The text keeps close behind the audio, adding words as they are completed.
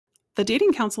The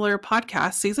Dating Counselor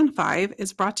podcast, Season 5,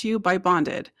 is brought to you by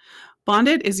Bonded.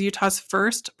 Bonded is Utah's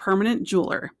first permanent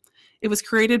jeweler. It was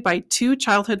created by two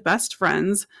childhood best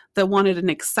friends that wanted an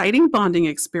exciting bonding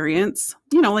experience,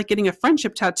 like getting a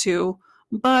friendship tattoo,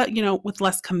 but, with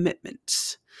less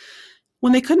commitment.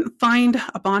 When they couldn't find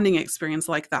a bonding experience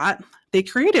like that, they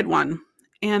created one,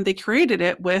 and they created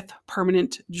it with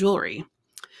permanent jewelry.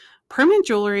 Permanent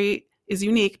jewelry is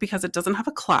unique because it doesn't have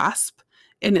a clasp,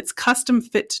 and it's custom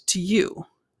fit to you.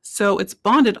 So it's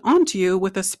bonded onto you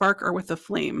with a spark or with a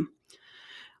flame.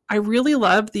 I really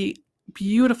love the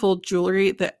beautiful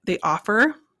jewelry that they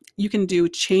offer. You can do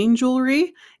chain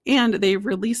jewelry, and they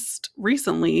released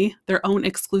recently their own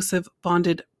exclusive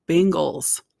bonded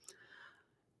bangles.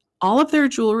 All of their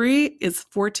jewelry is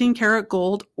 14 karat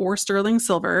gold or sterling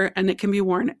silver, and it can be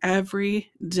worn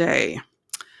every day.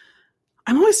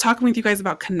 I'm always talking with you guys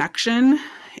about connection,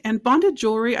 and bonded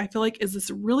jewelry, I feel like, is this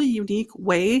really unique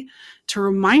way to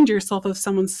remind yourself of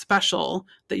someone special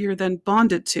that you're then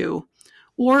bonded to,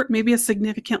 or maybe a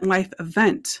significant life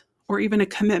event, or even a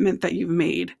commitment that you've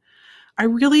made. I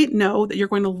really know that you're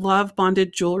going to love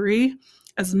bonded jewelry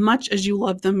as much as you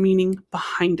love the meaning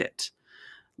behind it.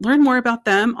 Learn more about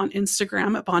them on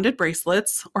Instagram at Bonded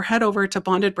Bracelets, or head over to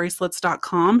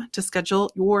bondedbracelets.com to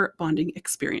schedule your bonding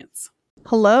experience.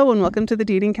 Hello, and welcome to the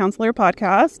Dating Counselor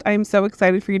podcast. I'm so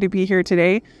excited for you to be here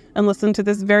today and listen to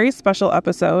this very special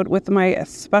episode with my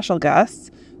special guests.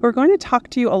 We're going to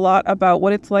talk to you a lot about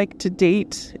what it's like to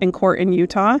date and court in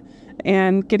Utah,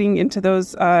 and getting into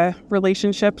those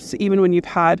relationships, even when you've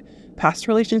had past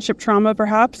relationship trauma,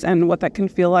 perhaps, and what that can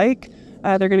feel like.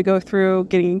 They're going to go through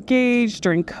getting engaged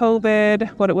during COVID,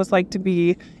 what it was like to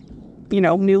be,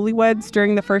 newlyweds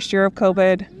during the first year of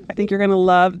COVID. I think you're going to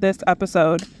love this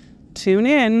episode. Tune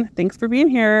in. Thanks for being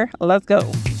here. Let's go.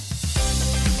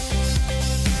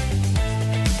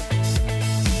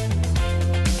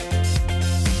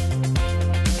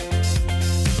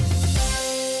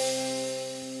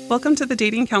 Welcome to the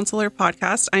Dating Counselor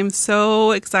podcast. I'm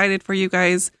so excited for you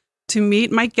guys to meet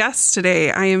my guests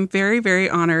today. I am very, very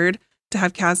honored to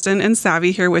have Casdon and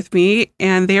Savvy here with me,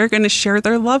 and they are going to share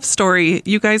their love story.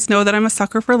 You guys know that I'm a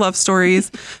sucker for love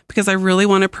stories because I really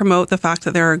want to promote the fact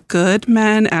that there are good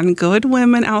men and good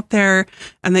women out there,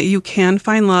 and that you can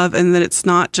find love, and that it's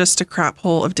not just a crap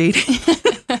hole of dating.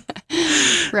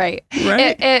 Right.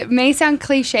 It may sound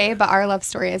cliche, but our love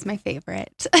story is my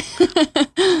favorite.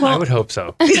 Well, I would hope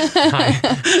so.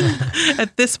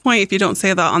 At this point, if you don't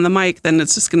say that on the mic, then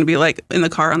it's just going to be like in the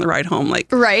car on the ride home. Like,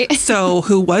 right. So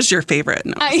who was your favorite?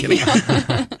 No, I'm kidding.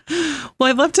 Well,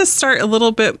 I'd love to start a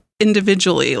little bit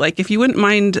individually. Like, if you wouldn't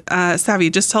mind, Savvy,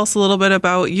 just tell us a little bit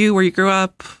about you, where you grew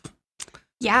up.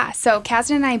 Yeah, so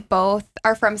Casdon and I both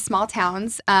are from small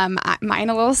towns. Mine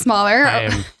a little smaller. I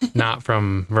am not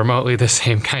from remotely the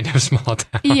same kind of small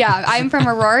town. Yeah, I'm from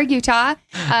Aurora, Utah.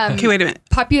 Okay, wait a minute.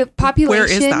 Population. Where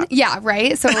is that? Yeah,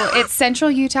 right. So it's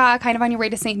central Utah, kind of on your way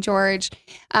to St. George.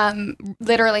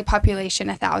 Literally population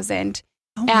 1,000.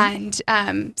 Oh, and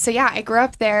so yeah, I grew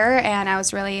up there, and I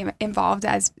was really involved,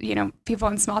 as people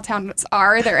in small towns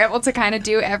are. They're able to kind of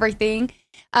do everything.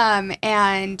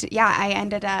 And yeah, I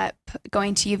ended up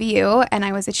going to UVU, and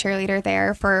I was a cheerleader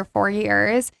there for 4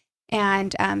 years,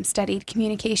 and studied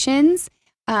communications.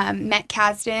 Met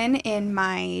Casdon in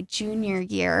my junior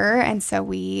year, and so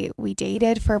we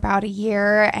dated for about a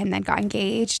year, and then got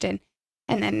engaged, and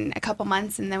then a couple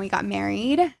months, and then we got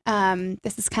married.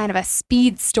 This is kind of a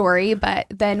speed story, but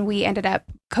then we ended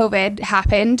up, COVID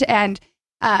happened, and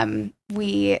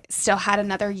we still had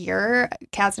another year.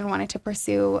 Casdon wanted to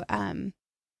pursue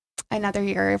another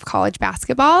year of college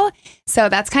basketball. So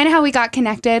that's kind of how we got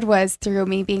connected, was through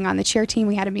me being on the cheer team.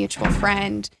 We had a mutual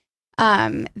friend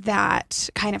that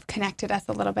kind of connected us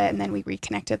a little bit, and then we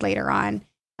reconnected later on.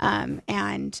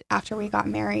 And after we got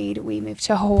married, we moved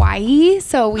to Hawaii.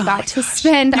 So we got to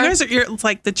spend. You're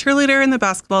like the cheerleader and the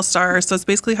basketball star. So it's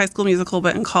basically High School Musical,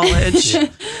 but in college. Yeah.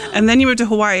 And then you moved to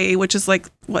Hawaii, which is like,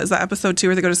 what is that, episode 2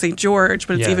 where they go to St. George,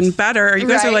 but it's even better. You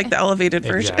guys are like the elevated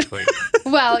version. Exactly.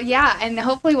 Well, yeah. And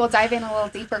hopefully we'll dive in a little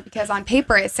deeper, because on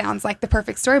paper it sounds like the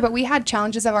perfect story, but we had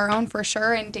challenges of our own for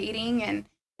sure in dating, and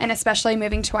especially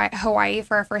moving to Hawaii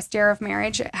for our first year of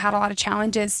marriage had a lot of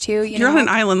challenges too. You're on an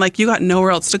island, like you got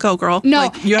nowhere else to go, girl. No,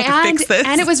 like, you have to fix this.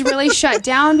 And it was really shut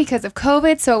down because of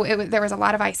COVID. So there was a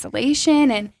lot of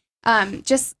isolation, and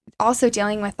just also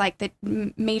dealing with like the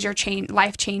major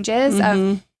life changes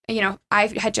of, I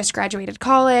had just graduated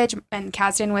college, and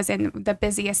Casdon was in the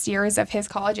busiest years of his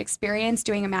college experience,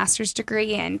 doing a master's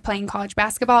degree and playing college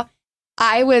basketball.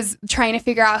 I was trying to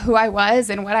figure out who I was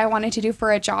and what I wanted to do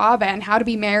for a job and how to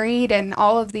be married and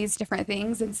all of these different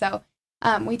things. And so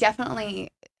we definitely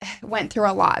went through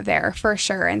a lot there for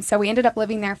sure. And so we ended up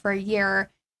living there for a year,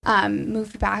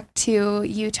 moved back to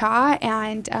Utah.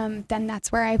 And then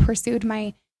that's where I pursued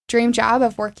my dream job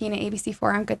of working at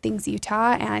ABC4 on Good Things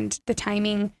Utah. And the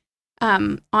timing,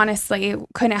 honestly,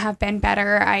 couldn't have been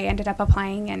better. I ended up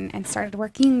applying and started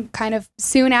working kind of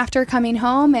soon after coming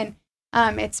home. And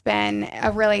it's been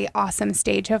a really awesome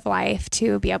stage of life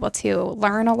to be able to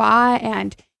learn a lot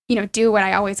and, do what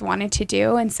I always wanted to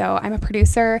do. And so I'm a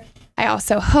producer. I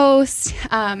also host,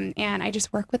 and I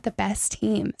just work with the best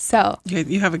team. So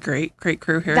you have a great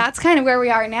crew here. That's kind of where we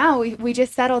are now. We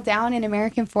just settled down in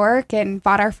American Fork and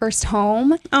bought our first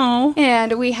home. Oh.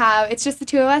 And it's just the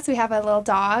two of us. We have a little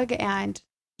dog and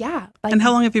yeah. And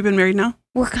how long have you been married now?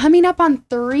 We're coming up on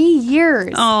 3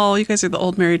 years. Oh, you guys are the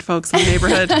old married folks in the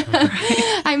neighborhood.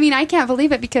 Right. I mean, I can't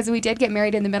believe it because we did get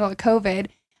married in the middle of COVID,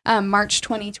 March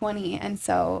 2020. And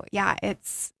so, yeah,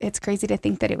 it's crazy to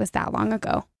think that it was that long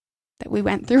ago that we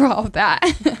went through all of that.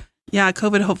 Yeah,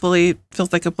 COVID hopefully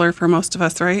feels like a blur for most of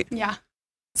us, right? Yeah.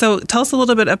 So tell us a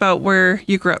little bit about where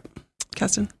you grew up,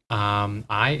 Casdon.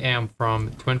 I am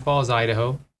from Twin Falls,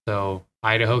 Idaho. So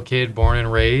Idaho kid, born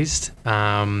and raised.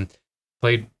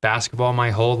 Played basketball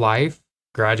my whole life.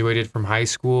 Graduated from high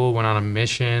school, went on a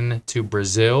mission to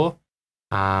Brazil.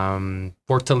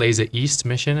 Fortaleza East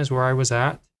mission is where I was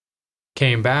at.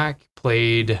 Came back,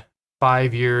 played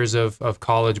 5 years of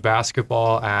college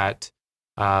basketball at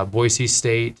Boise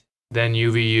State, then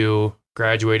UVU,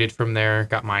 graduated from there,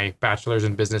 got my bachelor's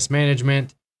in business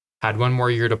management, had one more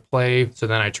year to play. So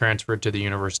then I transferred to the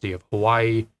University of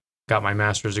Hawaii, got my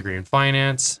master's degree in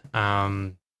finance,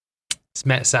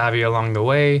 met Savvy along the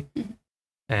way.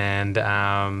 And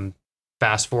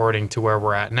fast forwarding to where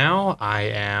we're at now, I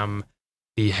am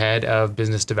the head of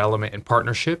business development and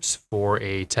partnerships for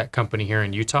a tech company here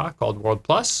in Utah called World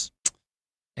Plus.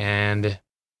 And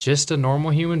just a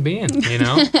normal human being,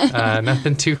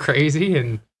 nothing too crazy.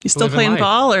 And you still playing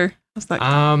ball or what's that?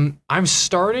 I'm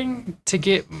starting to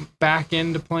get back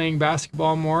into playing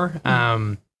basketball more.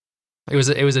 It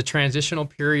was a transitional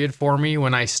period for me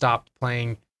when I stopped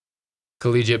playing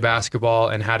collegiate basketball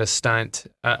and had a stint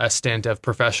of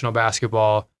professional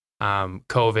basketball.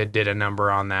 COVID did a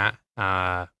number on that.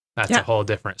 That's a whole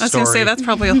different story. I was going to say, that's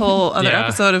probably a whole other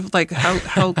episode of like how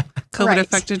COVID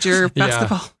affected your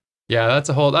basketball. Yeah, that's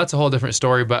a whole different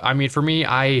story. But I mean, for me,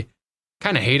 I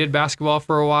kind of hated basketball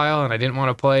for a while and I didn't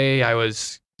want to play. I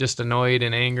was just annoyed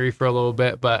and angry for a little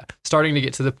bit, but starting to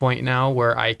get to the point now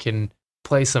where I can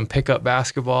play some pickup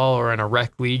basketball or in a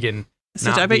rec league and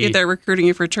I bet they're recruiting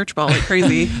you for church ball like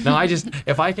crazy. No,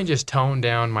 if I can just tone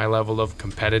down my level of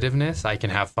competitiveness, I can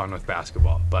have fun with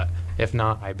basketball. But if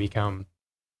not, I become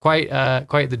quite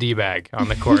the D-bag on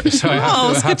the court. So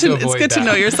it's good to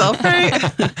know yourself, right?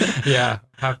 Yeah,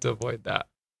 have to avoid that.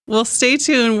 Well, stay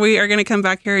tuned. We are going to come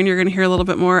back here and you're going to hear a little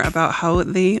bit more about how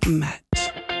they met.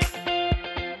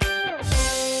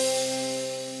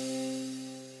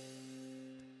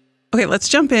 Okay, let's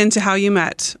jump into how you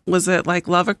met. Was it like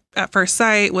love at first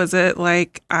sight? Was it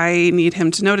like, I need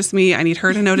him to notice me, I need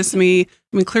her to notice me?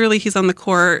 I mean, clearly he's on the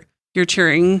court, you're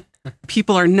cheering,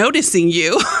 people are noticing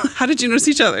you. How did you notice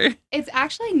each other? It's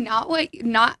actually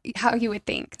not how you would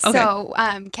think. Okay. So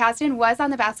Casdon was on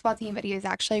the basketball team, but he was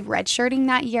actually redshirting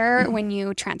that year. Mm-hmm. When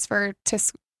you transfer to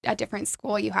a different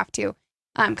school, you have to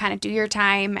kind of do your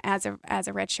time as a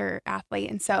redshirt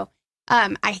athlete. And so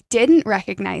I didn't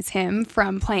recognize him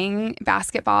from playing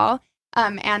basketball.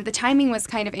 And the timing was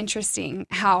kind of interesting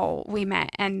how we met.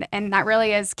 And that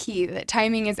really is key, that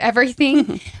timing is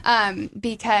everything.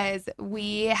 Because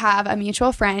we have a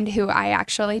mutual friend who I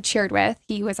actually cheered with.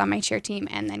 He was on my cheer team.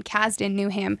 And then Casdon knew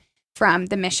him from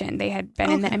the mission. They had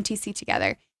been in the MTC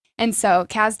together. And so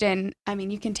Casdon, I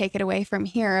mean, you can take it away from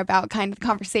here about kind of the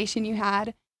conversation you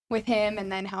had with him and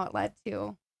then how it led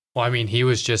to. Well, I mean, he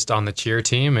was just on the cheer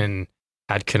team and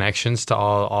had connections to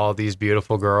all these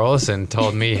beautiful girls and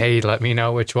told me, hey, let me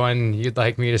know which one you'd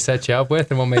like me to set you up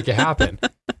with and we'll make it happen.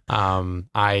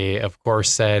 I, of course,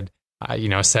 said,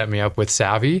 set me up with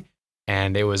Savvy,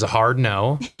 and it was a hard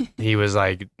no. He was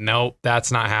like, nope,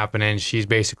 that's not happening. She's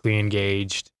basically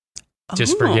engaged.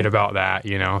 Just forget about that,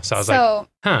 So I was like,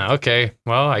 okay,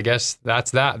 well, I guess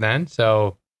that's that then.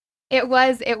 So It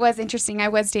was interesting. I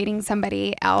was dating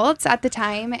somebody else at the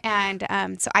time, and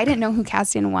so I didn't know who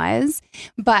Casdon was.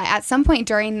 But at some point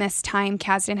during this time,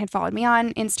 Casdon had followed me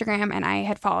on Instagram, and I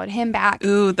had followed him back.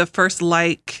 Ooh, the first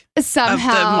like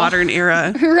somehow of the modern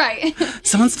era, right?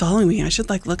 Someone's following me. I should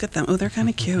look at them. Oh, they're kind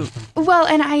of cute. Well,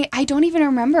 and I don't even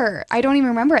remember. I don't even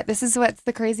remember it. This is what's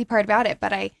the crazy part about it.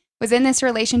 But I was in this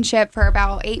relationship for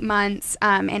about 8 months,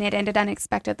 and it ended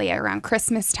unexpectedly around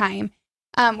Christmas time.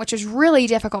 which was really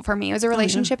difficult for me. It was a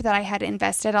relationship that I had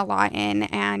invested a lot in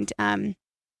and,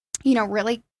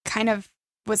 really kind of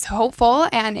was hopeful,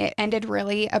 and it ended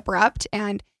really abrupt,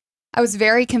 and I was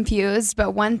very confused.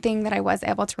 But one thing that I was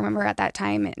able to remember at that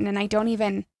time, and I don't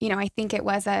even, I think it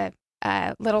was a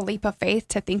little leap of faith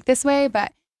to think this way,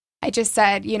 but I just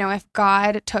said, if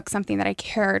God took something that I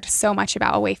cared so much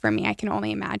about away from me, I can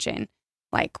only imagine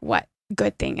like what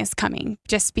good thing is coming,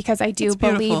 just because I do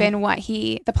believe in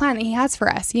the plan that he has for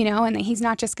us, and that he's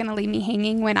not just going to leave me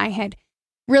hanging when I had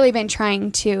really been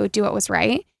trying to do what was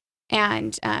right.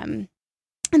 And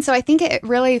so I think it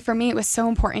really, for me, it was so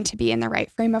important to be in the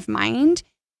right frame of mind.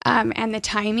 And the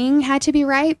timing had to be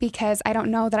right, because I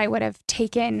don't know that I would have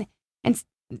taken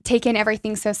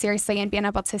everything so seriously and been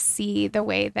able to see the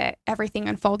way that everything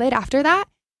unfolded after that,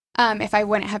 if I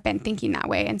wouldn't have been thinking that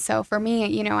way. And so for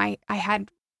me, I had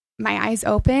my eyes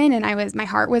open, and my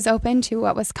heart was open to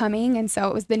what was coming. And so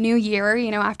it was the new year,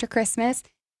 after Christmas,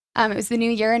 it was the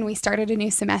new year, and we started a new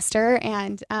semester.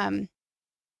 And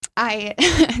I,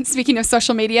 speaking of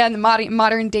social media and the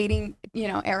modern dating,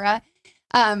 era,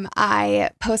 I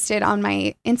posted on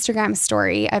my Instagram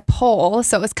story a poll.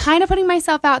 So it was kind of putting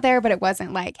myself out there, but it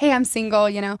wasn't like, hey, I'm single,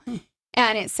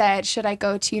 And it said, should I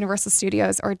go to Universal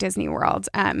Studios or Disney World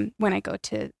when I go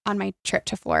on my trip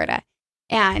to Florida?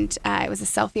 And it was a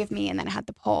selfie of me, and then it had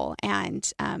the poll.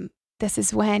 And this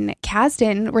is when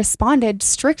Casdon responded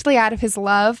strictly out of his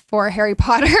love for Harry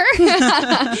Potter.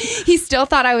 He still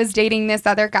thought I was dating this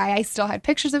other guy. I still had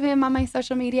pictures of him on my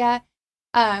social media.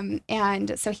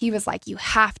 And so he was like, you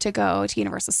have to go to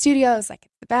Universal Studios. Like,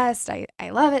 it's the best. I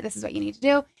love it. This is what you need to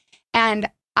do. And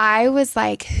I was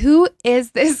like, who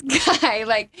is this guy?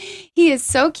 Like, he is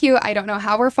so cute. I don't know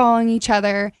how we're following each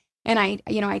other. And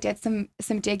I did some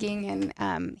digging,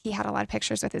 and he had a lot of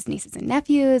pictures with his nieces and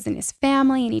nephews and his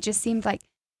family. And he just seemed like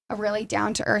a really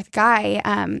down to earth guy,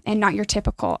 and not your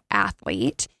typical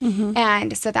athlete. Mm-hmm.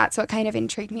 And so that's what kind of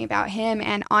intrigued me about him.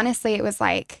 And honestly, it was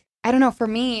like, I don't know, for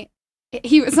me,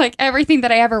 he was like everything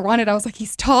that I ever wanted. I was like,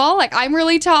 he's tall. Like, I'm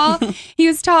really tall. He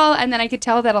was tall. And then I could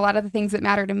tell that a lot of the things that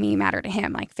matter to me matter to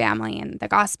him, like family and the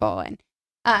gospel.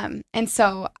 And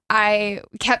so I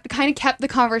kept the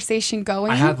conversation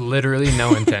going. I had literally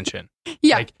no intention.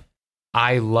 Yeah. Like,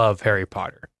 I love Harry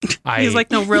Potter. He's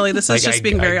like, no, really, this is just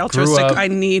being very altruistic. I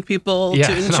need people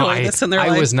to enjoy this in their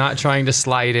life. I was not trying to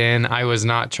slide in. I was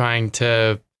not trying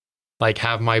to like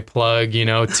have my plug,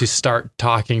 to start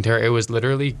talking to her. It was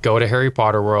literally go to Harry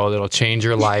Potter World. It'll change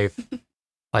your life.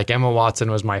 Like, Emma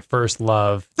Watson was my first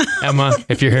love. Emma,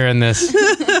 if you're hearing this,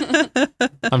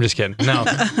 I'm just kidding. No,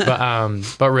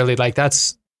 but really, like,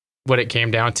 that's what it came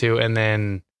down to. And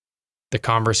then the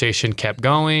conversation kept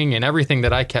going, and everything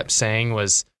that I kept saying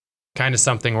was kind of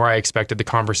something where I expected the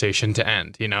conversation to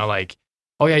end, like,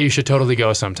 oh yeah, you should totally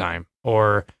go sometime.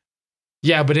 Or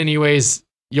yeah, but anyways,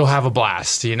 you'll have a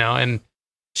blast, and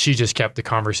she just kept the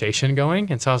conversation going.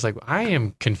 And so I was like, I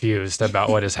am confused about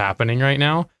what is happening right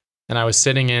now. And I was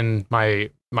sitting in my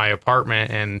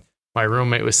apartment, and my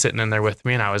roommate was sitting in there with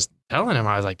me, and I was telling him,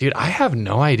 I was like, dude, I have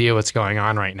no idea what's going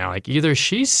on right now. Like, either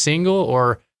she's single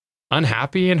or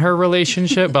unhappy in her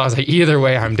relationship, but I was like, either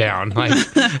way, I'm down. Like,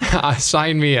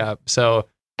 sign me up. So,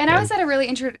 and I was at a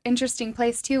really interesting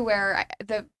place too, where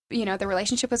the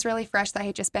relationship was really fresh that I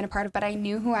had just been a part of, but I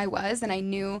knew who I was, and I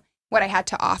knew what I had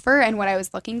to offer and what I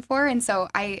was looking for. And so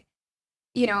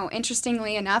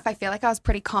interestingly enough, I feel like I was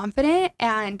pretty confident,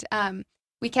 and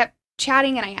we kept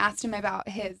chatting, and I asked him about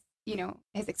his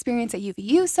experience at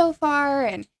UVU so far.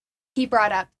 And he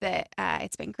brought up that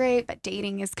it's been great, but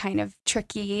dating is kind of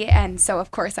tricky. And so,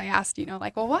 of course, I asked,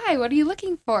 like, well, why? What are you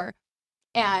looking for?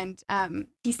 And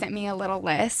he sent me a little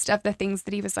list of the things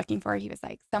that he was looking for. He was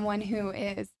like, someone who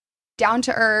is down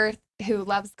to earth, who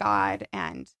loves God,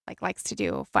 and like likes to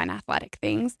do fun athletic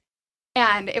things.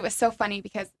 And it was so funny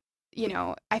because,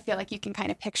 I feel like you can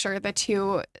kind of picture the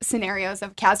two scenarios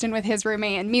of Casdon with his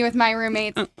roommate and me with my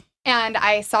roommates. And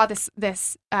I saw this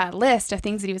list of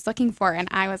things that he was looking for, and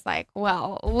I was like,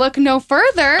 well, look no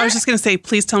further. I was just going to say,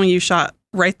 please tell me you shot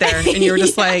right there. And you were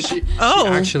just like, oh.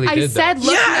 Actually did,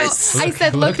 I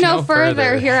said, look no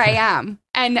further. Here I am.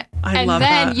 And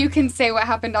then you can say what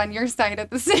happened on your side of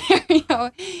the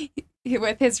scenario.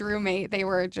 With his roommate, they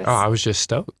were just... Oh, I was just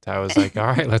stoked. I was like, all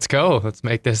right, let's go. Let's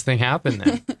make this thing happen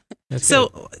then.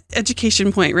 So,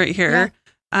 education point right here.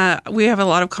 Yeah. We have a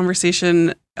lot of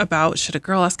conversation about, should a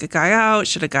girl ask a guy out?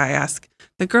 Should a guy ask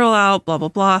the girl out? Blah, blah,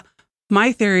 blah.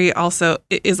 My theory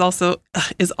is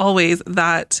always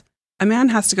that a man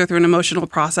has to go through an emotional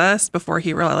process before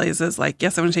he realizes, like,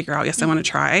 yes, I want to take her out. Yes, I want to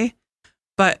try.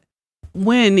 But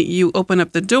when you open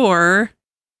up the door,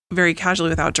 very casually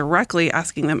without directly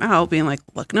asking them out, being like,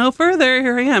 look no further,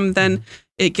 here I am, then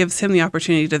it gives him the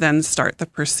opportunity to then start the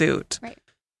pursuit. Right.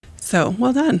 So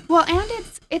well done. Well, and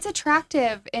it's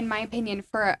attractive, in my opinion,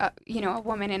 for a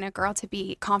woman and a girl to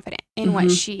be confident in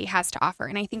what she has to offer.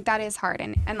 And I think that is hard.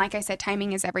 And like I said,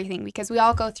 timing is everything, because we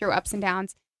all go through ups and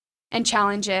downs and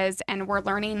challenges, and we're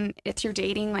learning through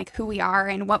dating, like who we are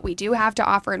and what we do have to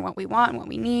offer and what we want and what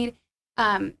we need.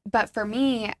 But for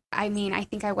me, I mean, I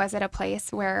think I was at a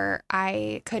place where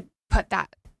I could put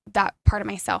that part of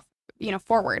myself,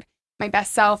 forward, my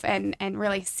best self, and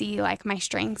really see like my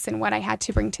strengths and what I had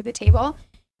to bring to the table.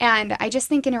 And I just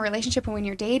think in a relationship, when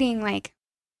you're dating, like,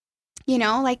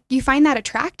 like you find that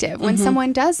attractive when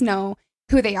someone does know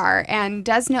who they are and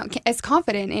is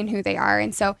confident in who they are.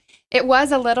 And so it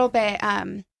was a little bit,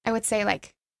 I would say,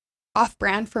 like off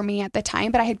brand for me at the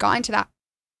time, but I had gotten to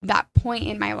that point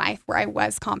in my life where I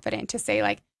was confident to say,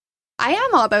 like, I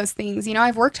am all those things.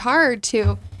 I've worked hard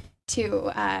to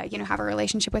have a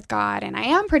relationship with God, and I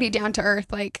am pretty down to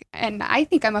earth, like, and I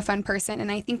think I'm a fun person.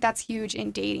 And I think that's huge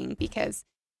in dating, because,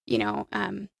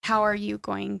 how are you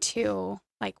going to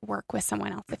like work with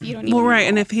someone else if you don't even know right.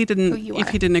 And if he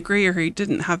didn't agree, or he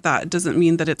didn't have that, it doesn't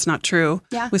mean that it's not true.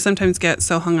 Yeah. We sometimes get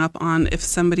so hung up on, if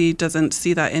somebody doesn't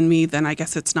see that in me, then I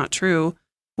guess it's not true,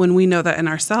 when we know that in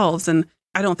ourselves. And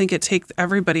I don't think it takes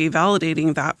everybody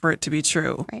validating that for it to be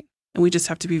true. Right. And we just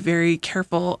have to be very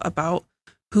careful about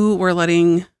who we're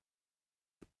letting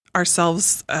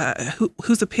ourselves,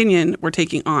 whose opinion we're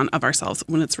taking on of ourselves,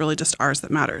 when it's really just ours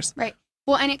that matters. Right.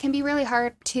 Well, and it can be really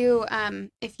hard too,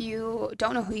 if you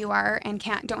don't know who you are and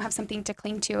don't have something to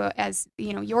cling to as,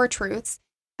 your truths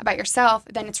about yourself,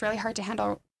 then it's really hard to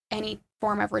handle any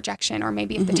form of rejection, or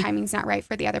maybe if the timing's not right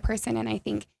for the other person. And I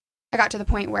think I got to the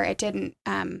point where it didn't,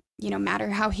 matter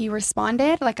how he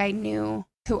responded. Like, I knew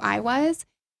who I was.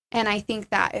 And I think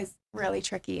that is really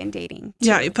tricky in dating too.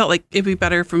 Yeah, it felt like it'd be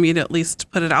better for me to at least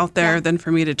put it out there than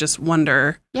for me to just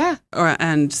wonder. Yeah.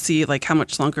 And see like how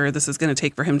much longer this is going to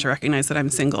take for him to recognize that I'm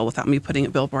single without me putting a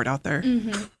billboard out there.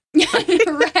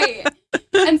 Right.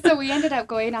 And so we ended up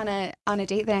going on a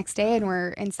date the next day, and we're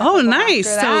in. Oh, nice.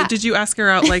 So did you ask her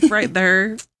out like right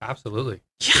there? Absolutely.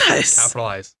 Yes.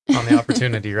 Capitalize on the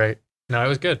opportunity, right? No, it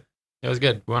was good. It was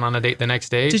good. We went on a date the next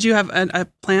day. Did you have a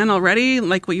plan already,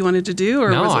 like what you wanted to do,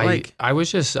 or no, was it like? I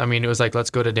was just. I mean, it was like,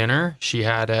 let's go to dinner. She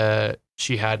had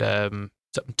some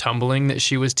tumbling that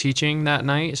she was teaching that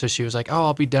night, so she was like, "Oh,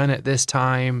 I'll be done at this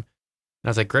time." And I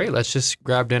was like, "Great, let's just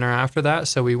grab dinner after that."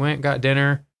 So we went, got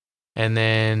dinner, and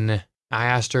then I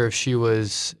asked her if she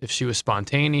was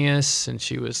spontaneous, and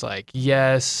she was like,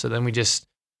 "Yes." So then we just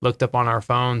looked up on our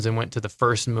phones and went to the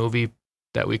first movie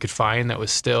that we could find that was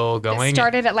still going. It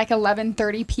started at like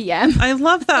 11:30 p.m. I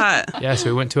love that. Yeah, so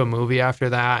we went to a movie after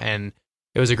that, and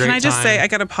it was a great time. Can I just say, I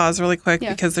got to pause really quick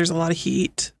because there's a lot of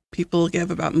heat people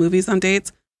give about movies on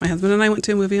dates. My husband and I went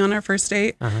to a movie on our first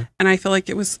date, and I feel like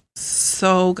it was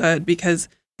so good because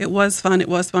it was fun, it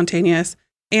was spontaneous,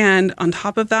 and on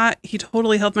top of that, he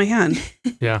totally held my hand.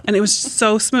 Yeah. And it was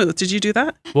so smooth. Did you do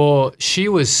that? Well, she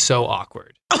was so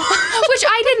awkward. Which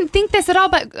I didn't think this at all,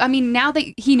 but I mean, now that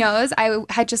he knows, I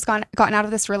had just gotten out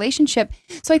of this relationship.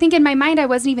 So I think in my mind, I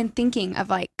wasn't even thinking of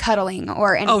like cuddling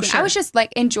or anything. Oh, sure. I was just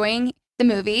like enjoying the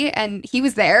movie, and he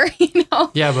was there,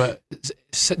 Yeah, but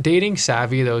dating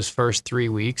Savvy those first 3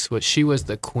 weeks, she was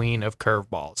the queen of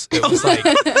curveballs. It was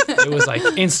like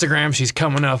Instagram, she's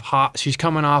coming off hot.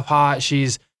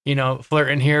 She's,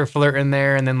 flirting here, flirting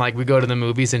there. And then like we go to the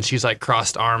movies and she's like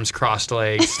crossed arms, crossed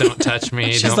legs. Don't touch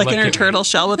me. She's like in her turtle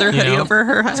shell with her hoodie over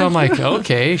her head. So I'm like,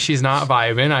 okay, she's not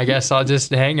vibing. I guess I'll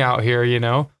just hang out here,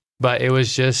 But it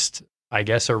was just, I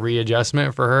guess, a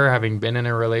readjustment for her, having been in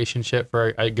a relationship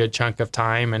for a good chunk of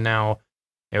time. And now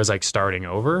it was like starting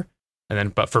over. And then,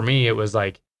 but for me, it was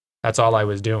like, that's all I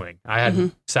was doing.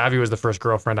 Savvy was the first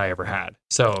girlfriend I ever had.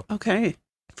 So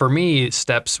for me,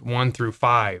 steps 1 through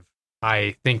 5,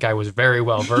 I think I was very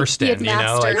well versed in,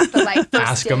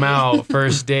 ask them out,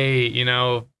 first date,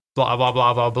 blah, blah,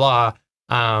 blah, blah, blah.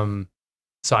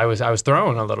 So I was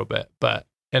thrown a little bit, but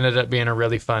ended up being a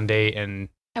really fun date. And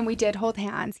we did hold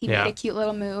hands. He made a cute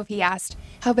little move. He asked,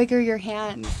 "How big are your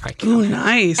hands?" Oh,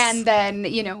 nice. And then,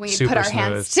 we Super put our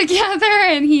hands together,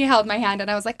 and he held my hand, and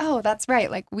I was like, "Oh, that's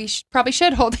right. Like we probably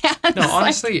should hold hands." No,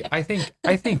 honestly, I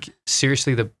think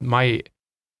seriously, my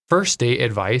first date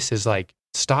advice is like,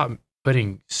 stop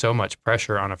putting so much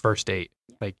pressure on a first date.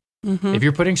 Like if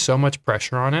you're putting so much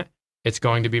pressure on it, it's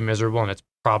going to be miserable, and it's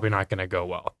probably not going to go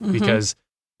well because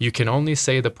you can only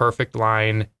say the perfect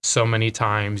line so many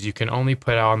times. You can only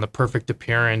put on the perfect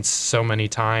appearance so many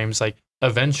times. Like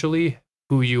eventually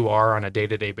who you are on a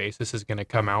day-to-day basis is going to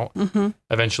come out. Mm-hmm.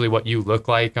 Eventually what you look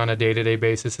like on a day-to-day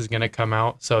basis is going to come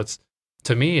out. So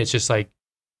to me, it's just like,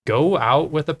 go out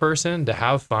with a person to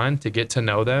have fun, to get to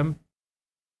know them.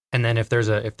 And then if there's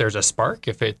a spark,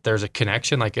 there's a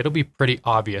connection, like it'll be pretty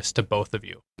obvious to both of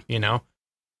you, you know?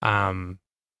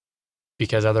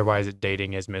 Because otherwise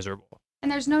dating is miserable.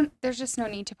 And there's just no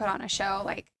need to put on a show.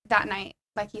 Like that night,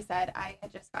 like he said, I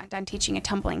had just gotten done teaching a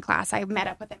tumbling class. I met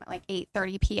up with him at like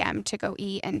 8:30 p.m. to go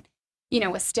eat, and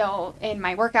was still in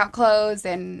my workout clothes,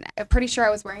 and I'm pretty sure I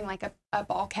was wearing like a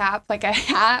ball cap, like a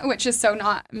hat, which is so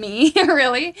not me,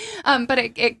 really. But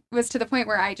it was to the point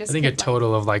where I think a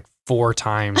total of like 4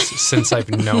 times since I've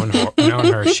known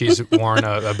her, she's worn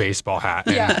a baseball hat.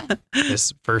 Yeah. And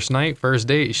this first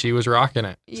date, she was rocking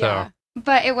it. Yeah. So.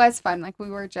 But it was fun. Like we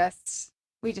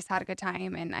just had a good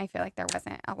time, and I feel like there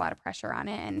wasn't a lot of pressure on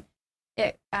it, and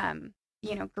it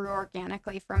grew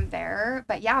organically from there.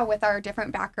 But yeah, with our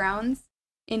different backgrounds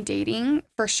in dating,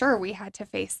 for sure we had to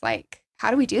face like,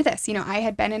 how do we do this? I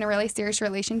had been in a really serious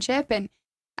relationship, and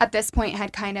at this point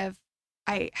I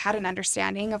had an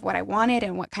understanding of what I wanted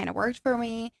and what kind of worked for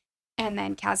me. And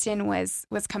then Casdon was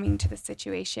coming to the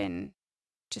situation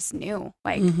just new,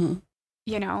 like,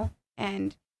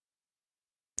 and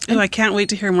oh, I can't wait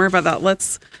to hear more about that.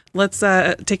 Let's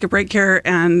take a break here,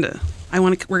 and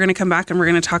we're going to come back and we're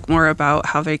going to talk more about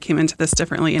how they came into this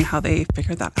differently and how they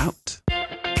figured that out.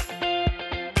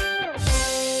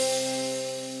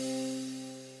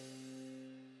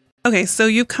 Okay, so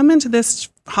you come into this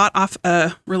hot off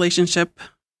a relationship,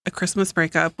 a Christmas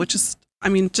breakup, which is,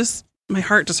 just my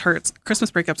heart just hurts.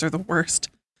 Christmas breakups are the worst.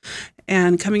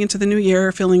 And coming into the new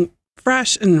year, feeling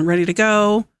fresh and ready to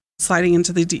go, sliding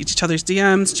into each other's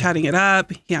DMs, chatting it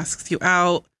up. He asks you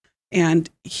out, and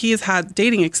he has had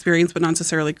dating experience, but not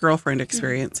necessarily girlfriend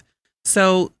experience. Mm-hmm.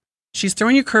 So she's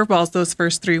throwing you curveballs those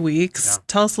first 3 weeks. Yeah.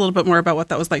 Tell us a little bit more about what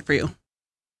that was like for you.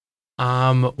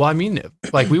 Well,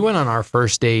 like we went on our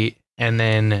first date and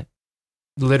then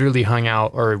literally hung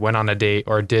out or went on a date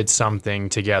or did something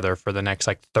together for the next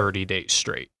like 30 days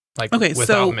straight. Like, okay,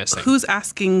 without missing. Who's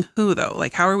asking who though?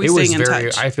 Like, how are we staying in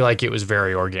touch? I feel like it was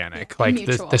very organic. Like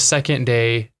the second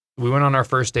day we went on our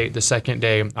first date, the second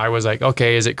day I was like,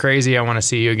 okay, is it crazy? I want to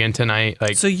see you again tonight.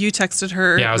 Like, so you texted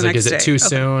her. Yeah, I was like, is it too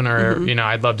soon? Or,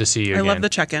 I'd love to see you again. I love the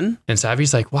check-in. And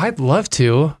Savvy's like, well, I'd love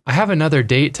to. I have another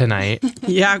date tonight.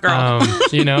 Yeah, girl.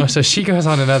 So she goes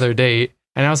on another date.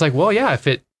 And I was like, well, yeah, if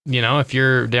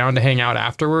you're down to hang out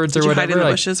afterwards or whatever. Did you hide in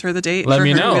the bushes for the date? Let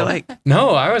me know. No,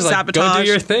 I was sabotage. Like, go do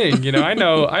your thing. I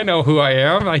know who I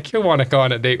am. Like, you'll want to go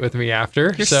on a date with me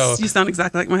after. You sound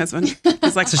exactly like my husband.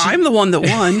 He's like, I'm the one that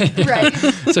won. Right.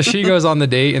 So she goes on the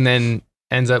date and then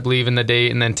ends up leaving the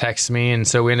date and then texts me. And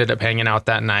so we ended up hanging out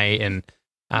that night. And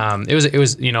it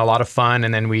was a lot of fun.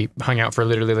 And then we hung out for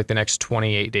literally like the next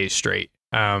 28 days straight.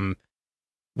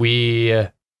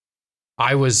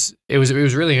 It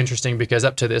was really interesting because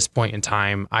up to this point in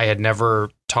time, I had never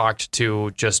talked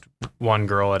to just one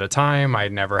girl at a time.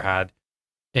 I'd never had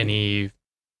any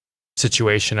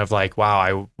situation of like, wow,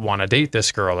 I want to date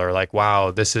this girl, or like,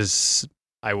 wow,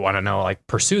 I want to know, like,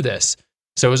 pursue this.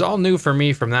 So it was all new for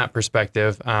me from that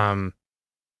perspective.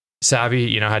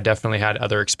 Savvy, had definitely had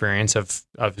other experience of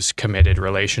committed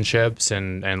relationships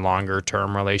and longer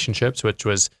term relationships, which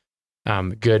was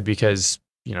good because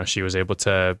she was able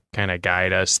to kind of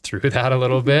guide us through that a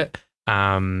little bit.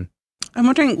 I'm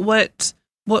wondering what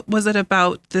was it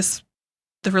about the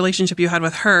relationship you had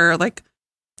with her, like,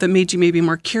 that made you maybe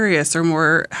more curious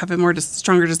or have a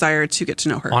stronger desire to get to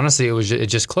know her? Honestly, it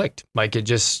just clicked. Like it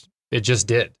just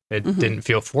did. It didn't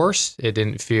feel forced. It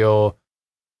didn't feel,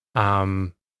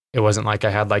 it wasn't like I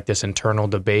had like this internal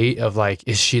debate of like,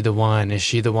 is she the one? Is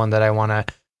she the one that I want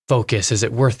to focus? Is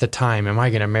it worth the time? Am I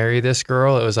going to marry this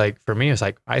girl? It was like, for me, it was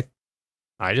like,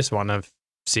 I just want to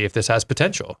see if this has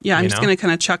potential. Yeah. I'm just going to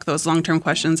kind of chuck those long-term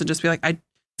questions and just be like, I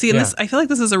feel like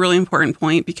this is a really important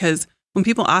point, because when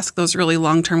people ask those really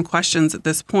long-term questions at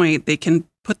this point, they can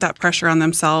put that pressure on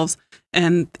themselves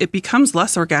and it becomes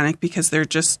less organic because they're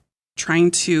just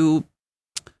trying to,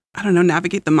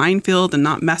 navigate the minefield and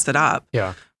not mess it up.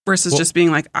 Yeah. Versus just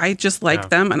being like, I just like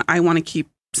them and I want to keep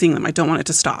seeing them. I don't want it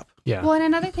to stop. Yeah. Well, and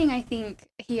another thing I think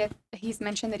he's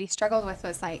mentioned that he struggled with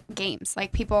was like games.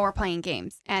 Like people were playing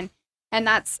games, and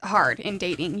that's hard in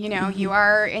dating. You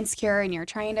are insecure and you're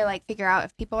trying to like figure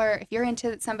out if you're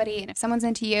into somebody and if someone's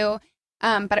into you.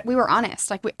 But we were honest.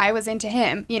 Like I was into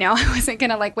him. I wasn't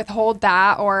gonna like withhold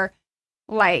that or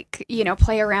like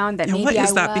play around that. Maybe what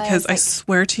is that? Because like, I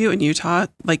swear to you, in Utah,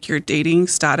 like your dating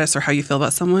status or how you feel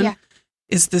about someone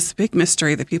is this big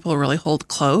mystery that people really hold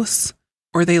close.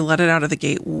 Or they let it out of the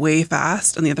gate way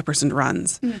fast and the other person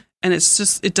runs. Mm. And it's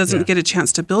just, it doesn't get a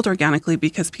chance to build organically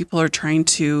because people are trying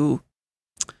to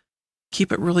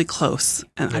keep it really close.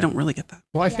 And I don't really get that.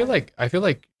 Well, I feel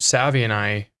like Savvy and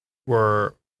I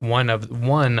were one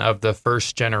of the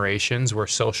first generations where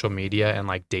social media and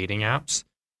like dating apps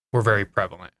were very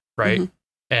prevalent, right? Mm-hmm.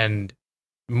 And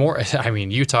more, I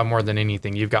mean, Utah more than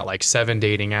anything, you've got like 7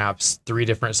 dating apps, 3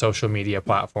 different social media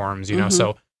platforms, you know. Mm-hmm.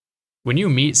 So when you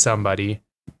meet somebody,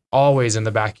 always in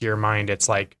the back of your mind, it's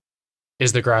like,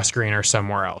 is the grass greener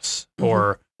somewhere else? Mm-hmm.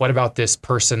 Or what about this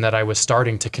person that I was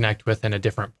starting to connect with in a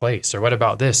different place? Or what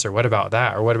about this? Or what about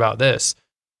that? Or what about this?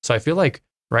 So I feel like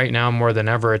right now more than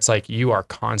ever, it's like you are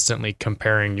constantly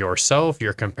comparing yourself.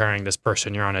 You're comparing this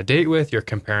person you're on a date with. You're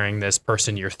comparing this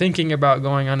person you're thinking about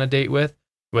going on a date with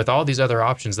all these other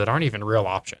options that aren't even real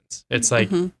options. It's like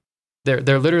Mm-hmm.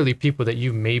 they're literally people that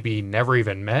you maybe never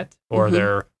even met, or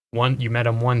Mm-hmm. you met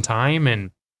them one time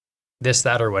and this,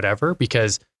 that, or whatever.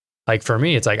 Because like for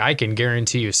me, it's like I can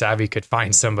guarantee you Savvy could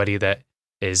find somebody that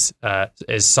is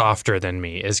softer than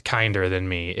me, is kinder than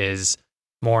me, is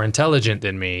more intelligent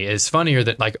than me, is funnier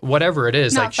than, like, whatever it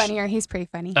is. Not like funnier. He's pretty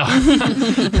funny.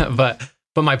 but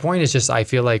my point is just, I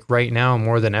feel like right now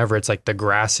more than ever, it's like the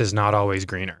grass is not always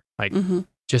greener. Like Mm-hmm.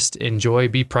 just enjoy,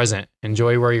 be present,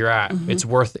 enjoy where you're at. Mm-hmm. It's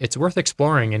worth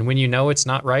exploring. And when you know it's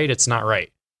not right, it's not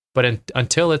right. But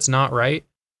until it's not right,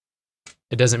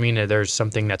 it doesn't mean that there's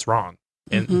something that's wrong.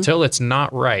 And Mm-hmm. until it's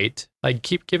not right, like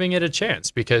keep giving it a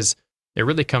chance, because it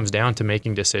really comes down to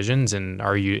making decisions. And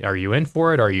are you in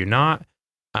for it? Are you not?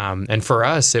 And for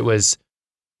us, it was,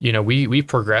 you know, we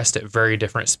progressed at very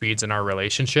different speeds in our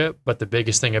relationship. But the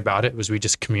biggest thing about it was we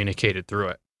just communicated through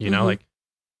it. You know, Mm-hmm. like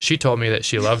she told me that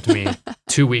she loved me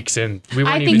 2 weeks in. We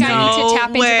weren't I even think dating. I need to tap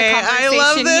into way. the I conversation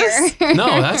love this. here. No,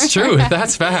 that's true.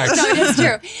 That's facts. No, it is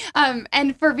true.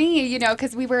 And for me, you know,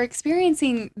 because we were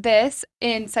experiencing this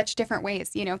in such different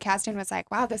ways. You know, Casdon was like,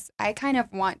 wow, I kind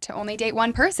of want to only date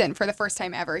one person for the first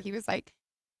time ever. He was like,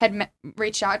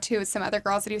 reached out to some other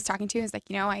girls that he was talking to. He was like,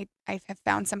 you know, I have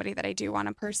found somebody that I do want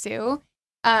to pursue.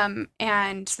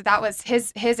 And so that was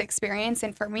his experience.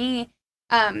 And for me,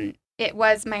 it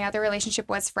was, my other relationship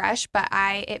was fresh, but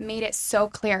it made it so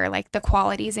clear, like the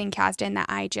qualities in Casdon that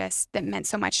meant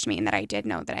so much to me, and that I did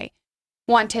know that I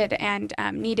wanted and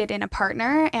needed in a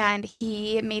partner. And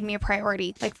he made me a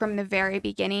priority, like from the very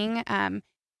beginning.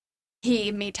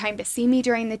 He made time to see me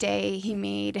during the day. He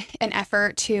made an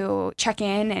effort to check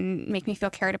in and make me feel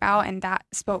cared about. And that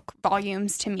spoke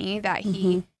volumes to me, that he,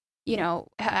 Mm-hmm. you know,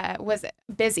 was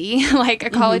busy like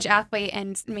a college athlete,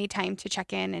 and made time to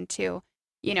check in and to,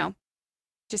 you know,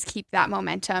 just keep that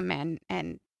momentum and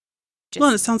just. Well,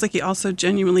 and it sounds like he also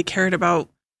genuinely cared about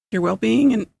your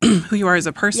well-being and who you are as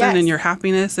a person and Yes. your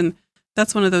happiness. And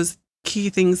that's one of those key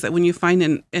things that when you find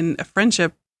in a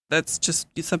friendship, that's just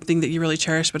something that you really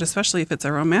cherish. But especially if it's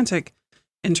a romantic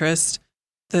interest,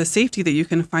 the safety that you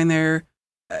can find there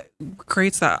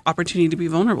creates that opportunity to be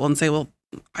vulnerable and say, well,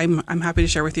 I'm happy to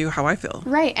share with you how I feel.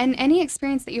 Right. And any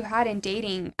experience that you had in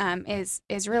dating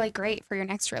is really great for your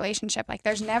next relationship. Like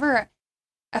there's never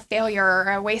a failure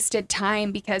or a wasted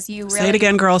time, because you really. Say it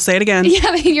again, girl. Say it again.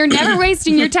 Yeah, you're never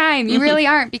wasting your time. You really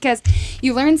aren't, because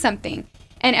you learn something.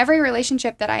 And every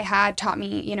relationship that I had taught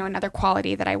me, you know, another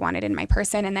quality that I wanted in my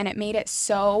person. And then it made it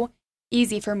so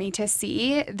easy for me to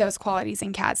see those qualities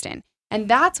in Casdon. And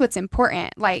that's what's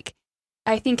important. Like,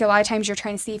 I think a lot of times you're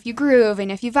trying to see if you groove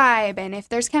and if you vibe and if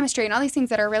there's chemistry and all these things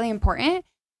that are really important.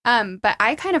 But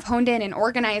I kind of honed in and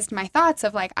organized my thoughts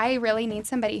of like, I really need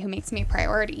somebody who makes me a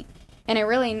priority. And I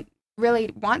really,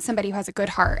 really want somebody who has a good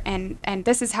heart. And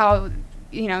this is how,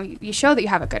 you know, you show that you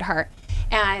have a good heart.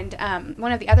 And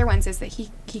one of the other ones is that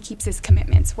he keeps his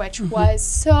commitments, which was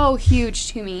so huge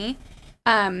to me.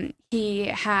 He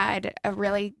had a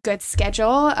really good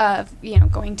schedule of, you know,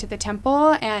 going to the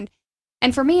temple. And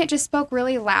for me, it just spoke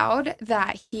really loud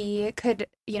that he could,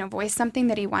 you know, voice something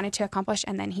that he wanted to accomplish,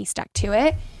 and then he stuck to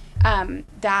it.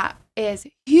 That is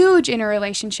huge in a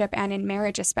relationship and in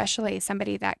marriage, especially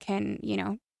somebody that can, you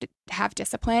know, have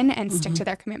discipline and stick to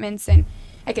their commitments. And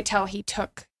I could tell he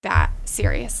took that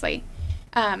seriously.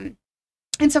 And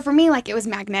so for me, like, it was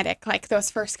magnetic, like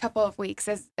those first couple of weeks,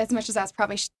 as much as I was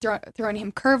probably throwing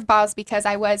him curveballs, because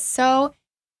I was so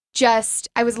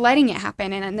I was letting it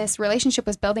happen. And this relationship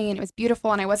was building and it was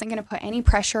beautiful, and I wasn't going to put any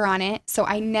pressure on it. So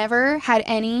I never had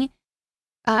any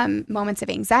moments of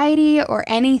anxiety or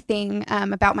anything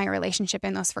about my relationship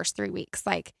in those first 3 weeks.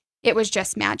 Like, it was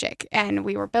just magic, and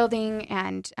we were building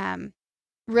and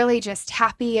really just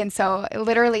happy. And so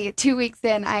literally 2 weeks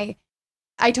in, I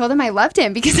I told him I loved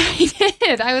him because I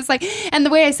did. I was like, and the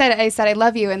way I said I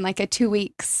love you in like a 2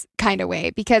 weeks kind of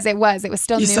way, because it was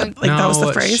still You new. said like that was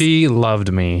the phrase? She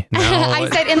loved me. No, I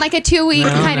said in like a 2 week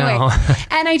kind of way.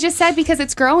 And I just said, because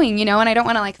it's growing, and I don't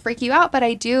want to like freak you out, but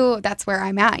I do, that's where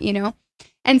I'm at,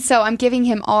 And so I'm giving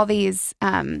him all these,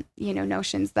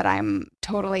 notions that I'm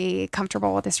totally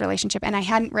comfortable with this relationship. And I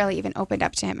hadn't really even opened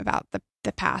up to him about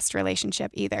the past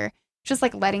relationship either. Just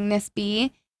like letting this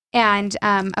be. And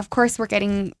of course, we're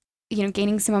gaining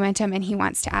some momentum, and he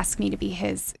wants to ask me to be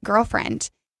his girlfriend.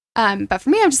 But for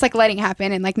me, I'm just like letting it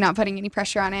happen and like not putting any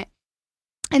pressure on it.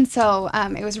 And so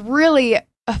it was really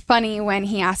funny when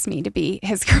he asked me to be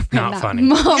his girlfriend. Not funny.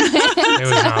 Moment. It was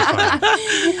not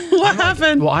funny. What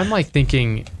happened? I'm like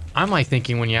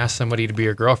thinking when you ask somebody to be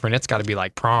your girlfriend, it's got to be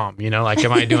like prom, like,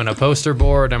 am I doing a poster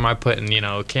board? Am I putting,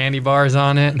 candy bars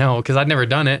on it? No, because I'd never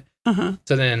done it. Uh-huh.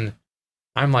 So then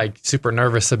I'm like super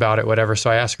nervous about it, whatever. So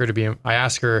I asked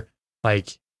her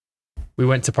like, we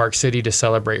went to Park City to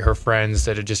celebrate her friends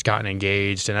that had just gotten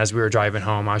engaged. And as we were driving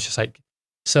home, I was just like,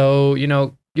 so,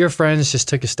 your friends just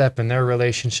took a step in their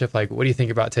relationship. Like, what do you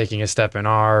think about taking a step in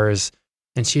ours?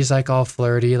 And she's like all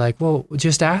flirty, like, well,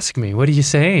 just ask me. What are you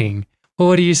saying? Well,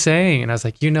 what are you saying? And I was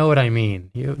like, you know what I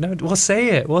mean. No, we'll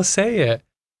say it. We'll say it.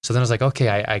 So then I was like, okay,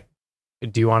 I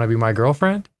do you want to be my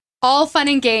girlfriend? All fun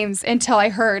and games until I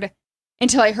heard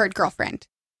girlfriend,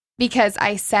 because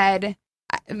I said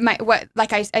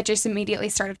I just immediately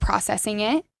started processing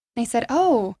it. And I said,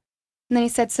 oh, and then he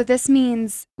said, so this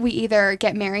means we either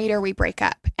get married or we break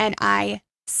up. And I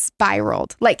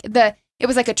spiraled. It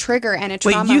was like a trigger and a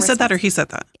trauma. Wait, you said that or he said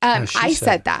that? I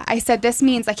said that. I said, this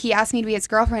means, like, he asked me to be his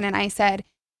girlfriend. And I said,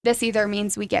 this either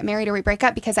means we get married or we break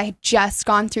up, because I had just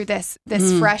gone through this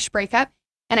fresh breakup.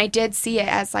 And I did see it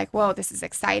as like, whoa, this is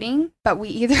exciting, but we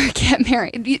either get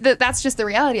married. That's just the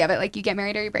reality of it. Like, you get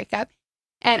married or you break up.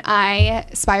 And I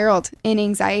spiraled in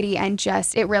anxiety, and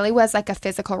it really was like a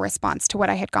physical response to what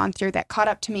I had gone through that caught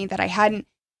up to me that I hadn't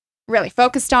really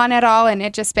focused on at all. And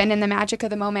it just been in the magic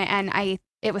of the moment. And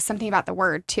it was something about the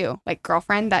word too, like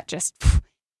girlfriend, that just,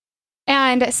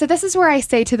 and so this is where I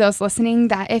say to those listening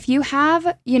that if you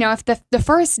have, if the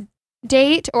first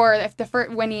date, or if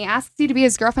when he asks you to be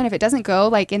his girlfriend, if it doesn't go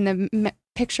like in the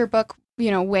picture book,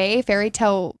 way, fairy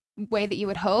tale way that you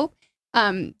would hope,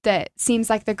 that seems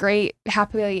like the great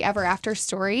happily ever after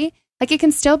story, like, it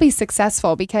can still be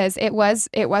successful, because it was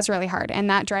really hard. And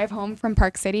that drive home from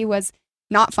Park City was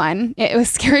not fun. It was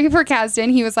scary for Casdon.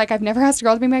 He was like, I've never asked a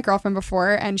girl to be my girlfriend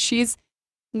before. And she's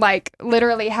like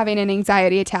literally having an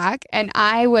anxiety attack. And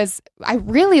I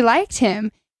really liked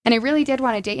him, and I really did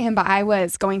want to date him, but I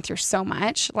was going through so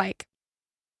much, like,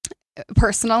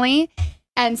 personally.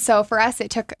 And so for us, it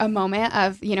took a moment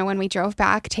of, when we drove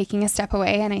back, taking a step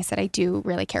away. And I said, I do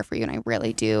really care for you, and I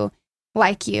really do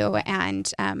like you.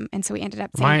 And so we ended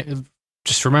up saying,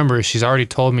 just remember, she's already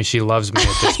told me she loves me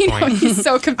at this point. He's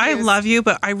so confused. I love you,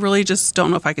 but I really just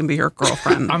don't know if I can be your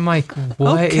girlfriend. I'm like,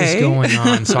 what is going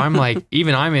on? So I'm like,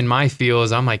 even I'm in my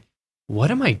feels. I'm like,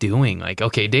 what am I doing? Like,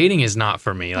 okay, dating is not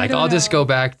for me. Like, I'll just go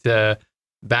back to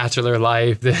bachelor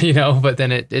life, but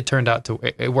then it turned out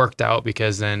it worked out,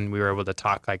 because then we were able to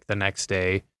talk like the next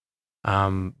day.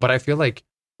 But I feel like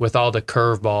with all the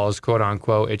curveballs, quote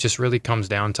unquote, it just really comes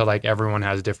down to like everyone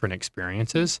has different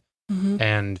experiences. Mm-hmm.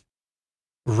 And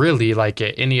really, like,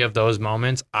 at any of those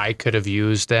moments, I could have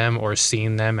used them or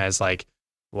seen them as like,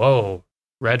 whoa,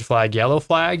 red flag, yellow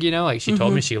flag, like she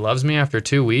told me she loves me after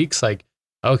 2 weeks. Like,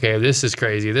 okay, this is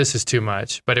crazy. This is too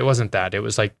much. But it wasn't that. It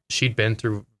was like she'd been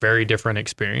through very different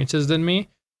experiences than me.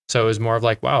 So it was more of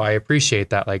like, wow, I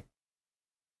appreciate that. Like,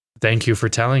 thank you for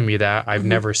telling me that. I've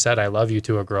never said I love you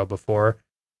to a girl before.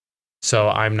 So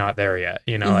I'm not there yet.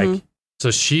 Like,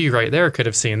 so she right there could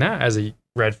have seen that as a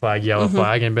red flag, yellow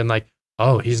flag, and been like,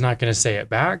 oh, he's not going to say it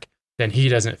back. Then he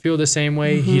doesn't feel the same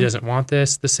way. He doesn't want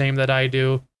this the same that I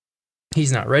do.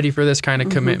 He's not ready for this kind of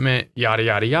commitment, yada,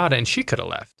 yada, yada. And she could have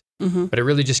left. But it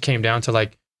really just came down to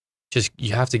like, just,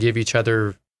 you have to give each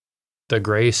other the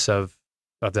grace of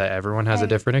that everyone has a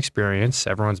different experience.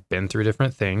 Everyone's been through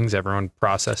different things. Everyone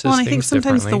processes things differently. I think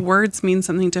sometimes the words mean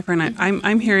something different.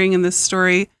 I'm hearing in this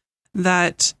story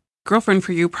that girlfriend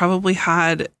for you probably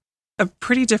had a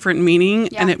pretty different meaning,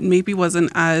 and it maybe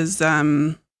wasn't as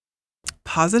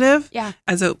positive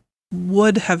as it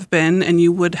would have been, and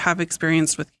you would have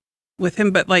experienced with him,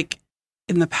 but like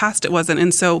in the past it wasn't.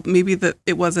 And so maybe that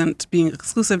it wasn't being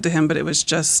exclusive to him, but it was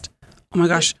just, oh my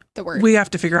gosh, the word. We have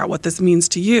to figure out what this means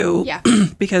to you,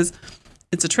 because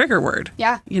it's a trigger word.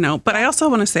 But I also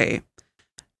want to say,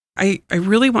 I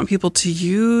really want people to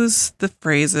use the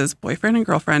phrases boyfriend and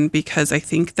girlfriend, because I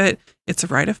think that it's a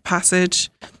rite of passage.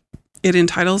 it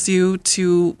entitles you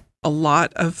to a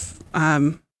lot of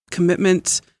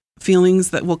commitment feelings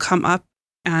that will come up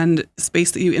and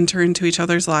space that you enter into each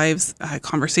other's lives,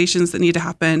 conversations that need to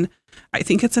happen. I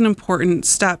think it's an important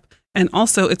step. And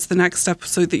also it's the next step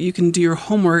so that you can do your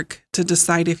homework to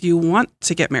decide if you want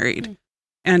to get married. Mm.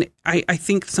 And I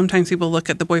think sometimes people look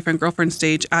at the boyfriend-girlfriend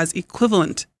stage as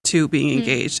equivalent to being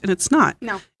engaged. And it's not.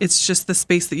 No. It's just the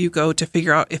space that you go to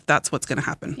figure out if that's what's going to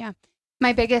happen. Yeah.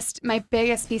 My biggest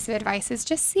piece of advice is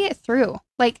just see it through.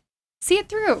 Like, see it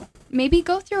through. Maybe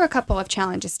go through a couple of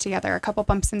challenges together, a couple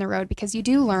bumps in the road, because you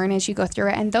do learn as you go through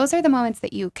it. And those are the moments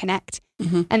that you connect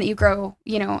and that you grow,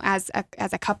 as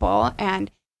a couple.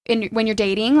 And when you're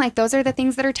dating, like, those are the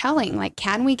things that are telling. Like,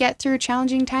 can we get through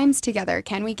challenging times together?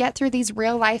 Can we get through these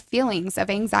real life feelings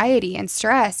of anxiety and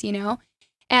stress,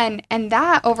 And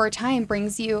that over time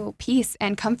brings you peace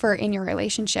and comfort in your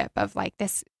relationship of like,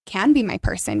 this can be my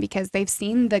person because they've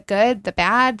seen the good, the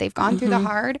bad, they've gone through the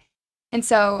hard. And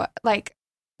so like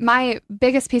my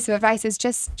biggest piece of advice is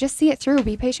just see it through,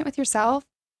 be patient with yourself,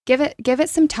 give it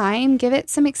some time, give it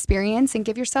some experience, and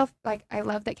give yourself, like, I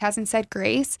love that Casdon said,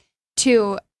 grace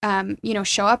to,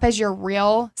 show up as your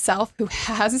real self who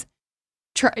has,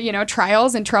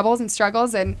 trials and troubles and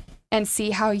struggles and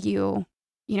see how you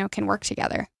can work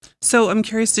together. So I'm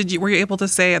curious, were you able to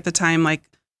say at the time, like,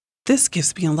 this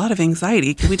gives me a lot of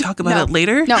anxiety. Can we talk about it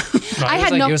later? No,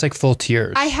 it was like full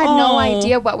tears. I had no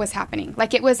idea what was happening.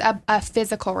 Like, it was a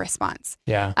physical response.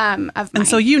 Yeah. Of mine. And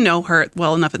so you know her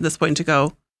well enough at this point to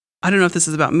go, I don't know if this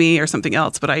is about me or something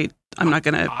else, but I'm not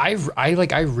gonna. I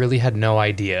really had no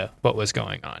idea what was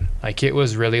going on. Like, it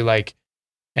was really like,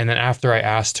 and then after I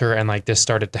asked her and like this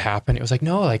started to happen, it was like,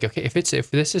 no, like, okay,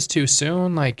 if this is too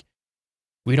soon, like,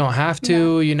 we don't have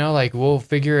to, like, we'll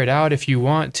figure it out if you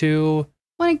want to.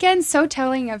 Well, again, so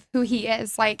telling of who he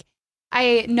is. Like,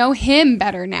 I know him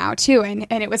better now too, and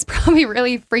it was probably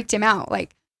really freaked him out.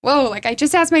 Like, whoa, like, I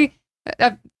just asked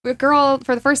a girl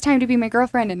for the first time to be my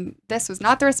girlfriend, and this was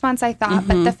not the response I thought.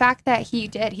 But the fact that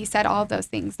he said all of those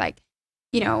things, like,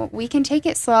 we can take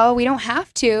it slow. We don't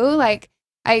have to. Like,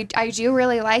 I do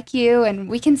really like you, and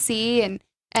we can see, and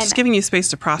just giving you space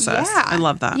to process. Yeah, I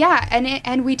love that. Yeah,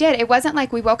 and we did. It wasn't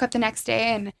like we woke up the next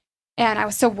day and I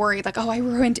was so worried, like, oh, I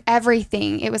ruined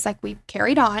everything. It was like we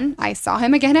carried on. I saw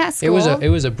him again at school. It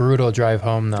was a brutal drive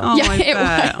home, though. Oh, yeah, it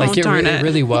was. Like, it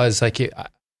really was. Like,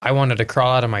 I wanted to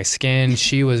crawl out of my skin.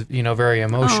 She was, very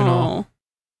emotional. Oh.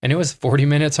 And it was 40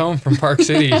 minutes home from Park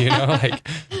City, like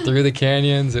through the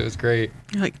canyons. It was great.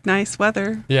 You're like, nice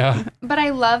weather. Yeah. But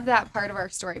I love that part of our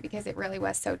story because it really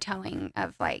was so telling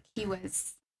of, like, he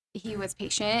was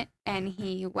patient, and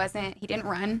he didn't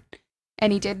run,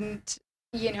 and he didn't,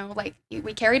 like,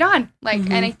 we carried on, like,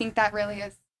 and I think that really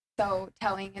is so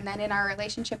telling. And then in our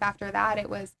relationship after that, it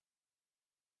was,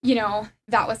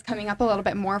 that was coming up a little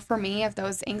bit more for me, of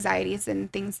those anxieties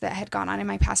and things that had gone on in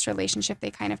my past relationship. They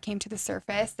kind of came to the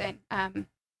surface. And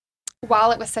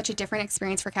while it was such a different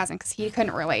experience for Casdon, because he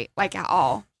couldn't relate, like, at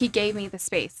all, he gave me the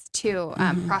space to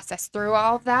process through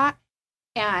all of that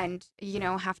and,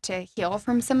 have to heal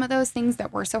from some of those things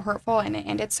that were so hurtful, and it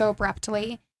ended so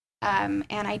abruptly. And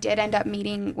I did end up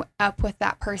meeting up with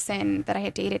that person that I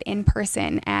had dated in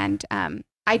person. And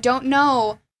I don't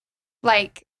know,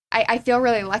 like, I feel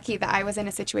really lucky that I was in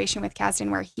a situation with Casdon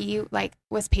where he, like,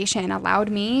 was patient and allowed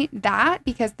me that,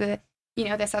 because this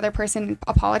other person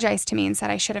apologized to me and said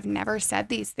I should have never said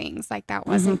these things. Like, that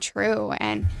wasn't true.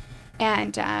 And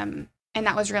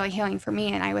that was really healing for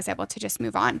me. And I was able to just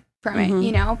move on from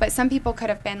it, but some people could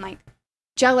have been, like,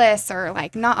 jealous or,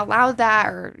 like, not allowed that,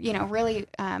 or, really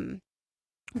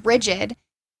rigid.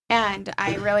 And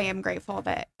I really am grateful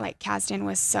that, like, Casdon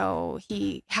was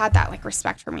he had that, like,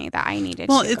 respect for me that I needed.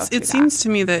 Well, it seems to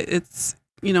me that it's,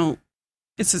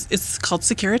 it's called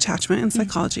secure attachment in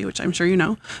psychology, which I'm sure you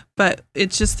know, but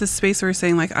it's just this space where you're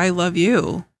saying, like, I love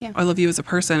you. Yeah. I love you as a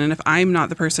person. And if I'm not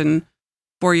the person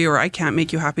for you, or I can't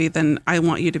make you happy, then I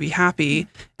want you to be happy.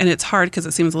 And it's hard because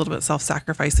it seems a little bit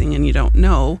self-sacrificing and you don't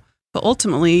know. But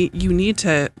ultimately, you need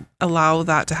to allow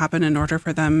that to happen in order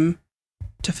for them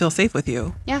to feel safe with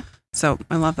you. Yeah. So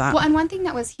I love that. Well, and one thing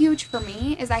that was huge for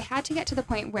me is I had to get to the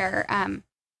point where,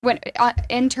 when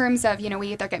in terms of, we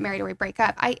either get married or we break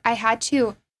up, I had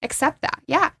to accept that.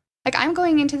 Yeah. Like, I'm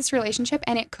going into this relationship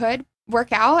and it could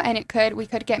work out, and we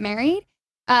could get married,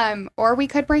 or we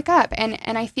could break up.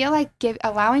 And I feel like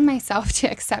allowing myself to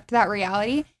accept that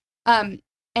reality,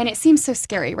 and it seems so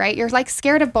scary, right? You're, like,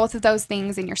 scared of both of those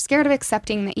things, and you're scared of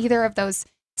accepting that either of those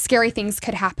scary things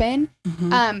could happen.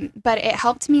 But it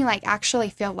helped me, like, actually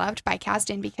feel loved by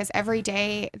Casdon, because every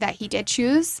day that he did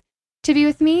choose to be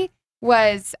with me,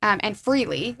 was, and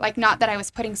freely, like not that I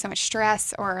was putting so much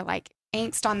stress or like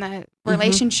angst on the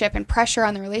relationship and pressure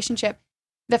on the relationship.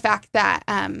 The fact that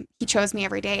he chose me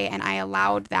every day and I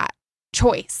allowed that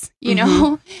choice, you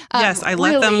know? Yes, I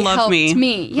let really them love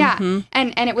me. Yeah.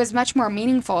 And it was much more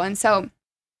meaningful. And so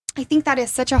I think that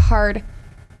is such a hard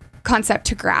concept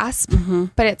to grasp,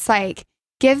 but it's like,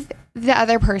 give the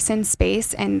other person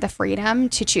space and the freedom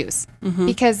to choose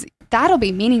because that'll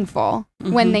be meaningful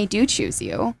when they do choose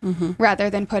you rather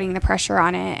than putting the pressure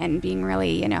on it and being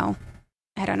really, you know,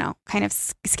 I don't know, kind of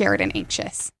scared and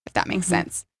anxious, if that makes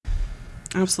sense.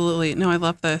 Absolutely. No, I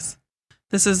love this.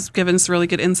 This has given us really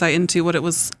good insight into what it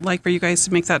was like for you guys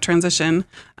to make that transition.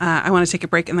 I want to take a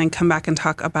break and then come back and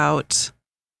talk about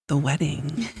the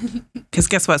wedding. Because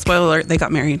guess what? Spoiler alert, they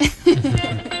got married.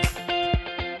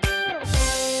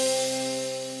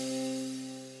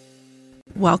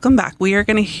 Welcome back. We are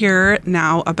going to hear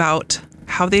now about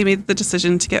how they made the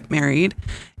decision to get married.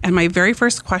 And my very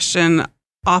first question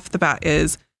off the bat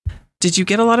is, did you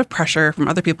get a lot of pressure from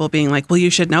other people being like, well, you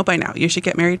should know by now, you should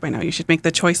get married by now, you should make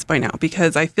the choice by now?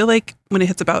 Because I feel like when it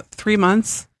hits about 3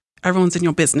 months, everyone's in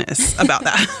your business about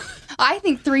that. I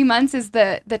think 3 months is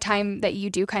the time that you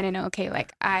do kind of know, okay,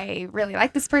 like I really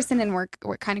like this person and we're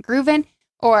kind of grooving,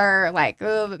 or like,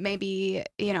 oh, but maybe,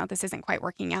 you know, this isn't quite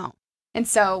working out. And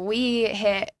so we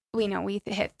hit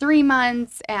 3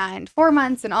 months and 4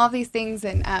 months and all of these things.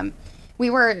 And we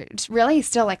were really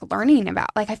still like learning about,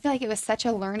 like, I feel like it was such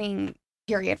a learning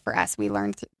period for us. We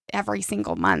learned every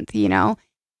single month, you know,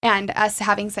 and us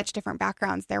having such different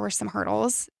backgrounds, there were some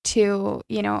hurdles to,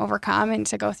 you know, overcome and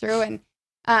to go through. And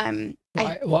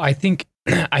I think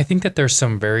that there's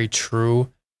some very true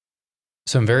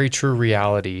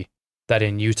reality that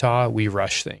in Utah we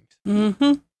rush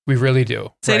things. We really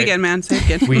do. Say it again, man. Say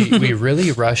it again. we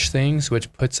really rush things,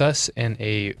 which puts us in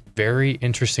a very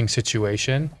interesting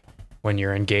situation when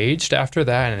you're engaged after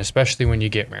that, and especially when you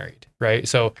get married, right?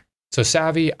 So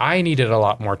Savvy, I needed a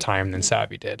lot more time than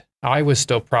Savvy did. I was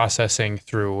still processing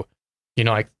through, you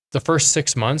know, like the first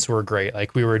 6 months were great.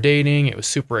 Like we were dating, it was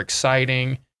super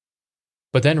exciting.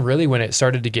 But then really when it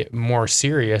started to get more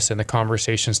serious and the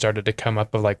conversation started to come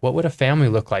up of like, what would a family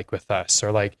look like with us?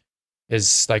 Or like,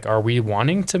 are we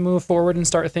wanting to move forward and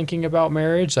start thinking about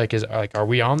marriage? Are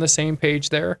we on the same page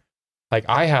there? Like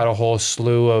I had a whole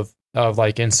slew of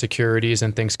like insecurities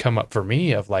and things come up for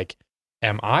me of like,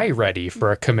 am I ready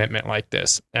for a commitment like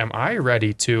this? Am I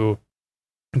ready to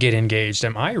get engaged?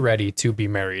 Am I ready to be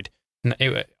married?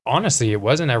 And honestly, it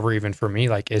wasn't ever even for me,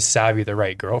 like, is Savvy the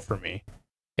right girl for me?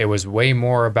 It was way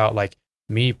more about like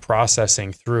me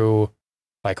processing through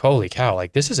like, holy cow,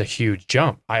 like this is a huge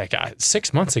jump. I got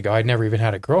 6 months ago, I'd never even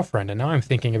had a girlfriend. And now I'm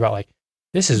thinking about like,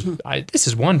 this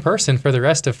is one person for the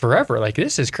rest of forever. Like,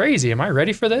 this is crazy. Am I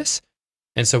ready for this?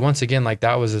 And so once again, like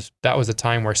that was a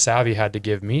time where Savvy had to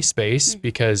give me space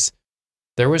because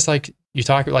there was like,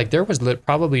 there was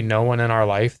probably no one in our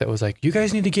life that was like, you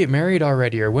guys need to get married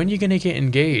already, or when are you going to get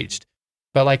engaged?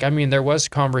 But like, I mean, there was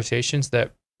conversations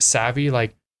that Savvy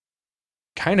like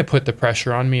kind of put the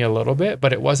pressure on me a little bit,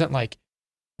 but it wasn't like,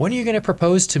 when are you going to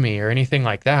propose to me or anything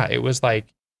like that? It was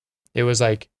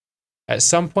like, at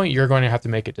some point you're going to have to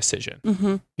make a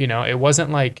decision. You know, it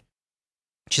wasn't like,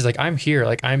 she's like, I'm here,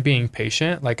 like I'm being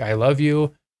patient, like I love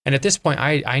you. And at this point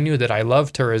I knew that I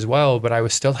loved her as well, but I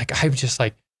was still like, I'm just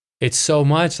like, it's so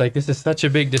much, like this is such a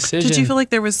big decision. Did you feel like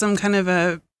there was some kind of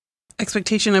a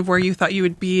expectation of where you thought you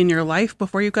would be in your life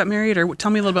before you got married? Or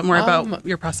tell me a little bit more about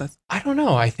your process. I don't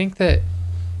know. I think that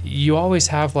you always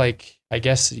have like, I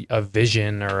guess, a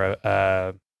vision or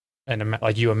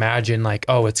like you imagine like,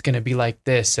 oh, it's going to be like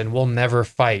this and we'll never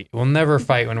fight. We'll never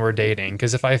fight when we're dating.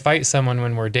 Because if I fight someone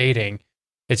when we're dating,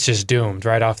 it's just doomed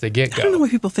right off the get-go. I don't know why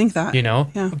people think that. You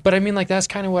know? Yeah. But I mean, like, that's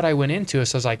kind of what I went into.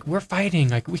 So I was like, we're fighting.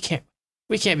 Like, we can't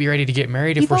be ready to get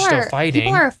married if we're still fighting.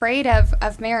 People are afraid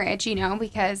of marriage, you know,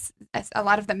 because a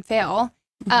lot of them fail.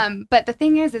 But the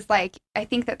thing is like, I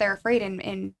think that they're afraid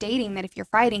in dating that if you're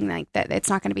fighting, like that it's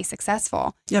not going to be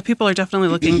successful. Yeah, people are definitely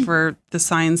looking for the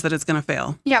signs that it's going to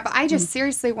fail. Yeah, but I just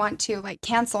seriously want to like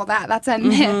cancel that. That's a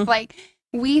myth. Like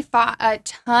we fought a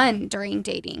ton during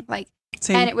dating, like,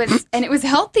 same. and it was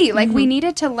healthy. Like we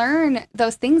needed to learn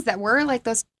those things that were like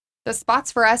those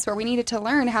spots for us where we needed to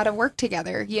learn how to work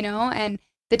together, you know, and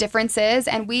the differences.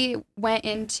 And we went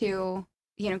into,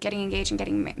 you know, getting engaged and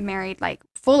getting married, like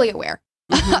fully aware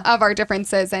of our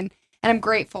differences. And I'm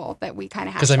grateful that we kind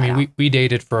of had, because I mean, we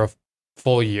dated for a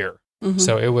full year.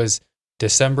 So it was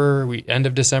December, end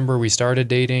of December, we started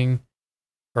dating,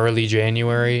 early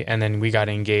January, and then we got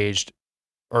engaged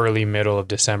middle of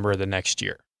December the next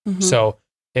year. So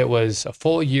it was a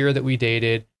full year that we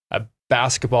dated, a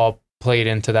basketball played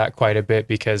into that quite a bit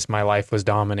because my life was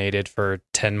dominated for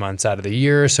 10 months out of the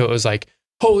year. So it was like,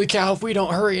 holy cow, if we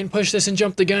don't hurry and push this and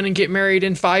jump the gun and get married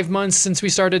in 5 months since we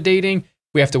started dating,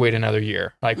 we have to wait another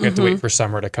year. Like we have to wait for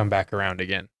summer to come back around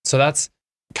again. So that's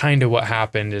kind of what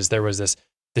happened. Is there was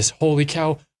this holy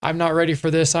cow, I'm not ready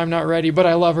for this. I'm not ready, but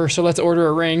I love her. So let's order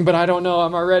a ring, but I don't know.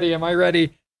 Am I ready? Am I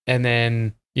ready? And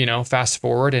then, fast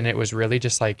forward, and it was really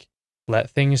just like, let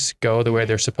things go the way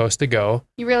they're supposed to go.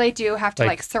 You really do have to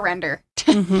like surrender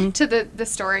to the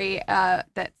story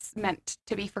that's meant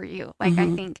to be for you. Like,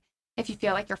 I think if you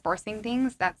feel like you're forcing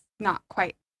things, that's not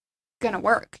quite going to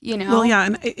work, Well, yeah.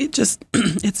 And it just,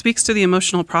 it speaks to the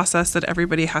emotional process that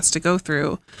everybody has to go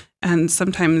through. And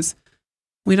sometimes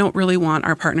we don't really want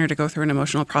our partner to go through an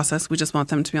emotional process. We just want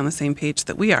them to be on the same page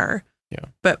that we are. Yeah.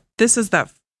 But this is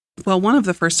one of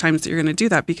the first times that you're going to do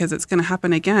that, because it's going to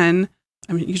happen again.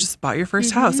 I mean, you just bought your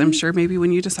first house. I'm sure maybe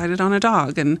when you decided on a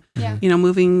dog and,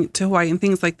 moving to Hawaii and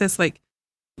things like this, like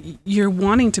you're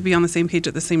wanting to be on the same page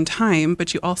at the same time,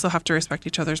 but you also have to respect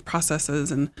each other's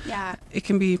processes. And it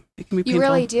can be painful. You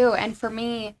really do. And for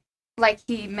me, like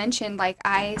he mentioned, like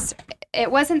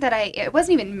it wasn't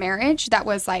even marriage that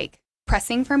was like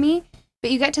pressing for me,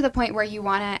 but you get to the point where you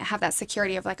want to have that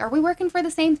security of like, are we working for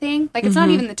the same thing? Like, it's not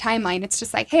even the timeline. It's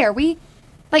just like, hey, are we,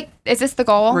 like, is this the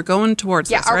goal? We're going towards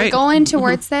this, are right? we going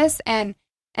towards this? And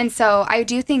so I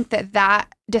do think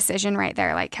that decision right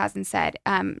there, like Casdon said,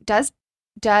 does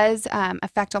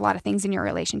affect a lot of things in your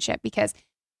relationship, because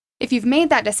if you've made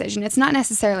that decision, it's not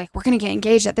necessarily like we're going to get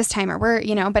engaged at this time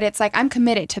or but it's like I'm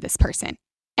committed to this person.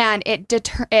 And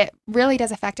it really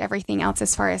does affect everything else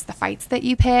as far as the fights that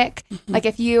you pick. Like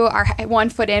if you are 1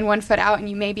 foot in, 1 foot out, and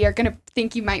you maybe are going to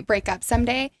think you might break up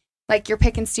someday, like you're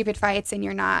picking stupid fights and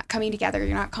you're not coming together,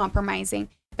 you're not compromising.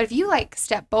 But if you like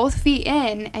step both feet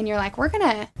in and you're like, we're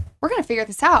gonna figure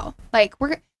this out. Like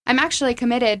I'm actually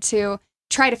committed to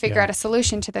try to figure out a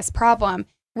solution to this problem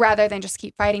rather than just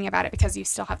keep fighting about it because you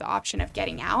still have the option of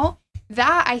getting out.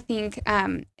 That I think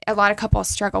a lot of couples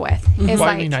struggle with. Is well,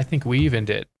 I mean, I think we even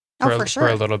did for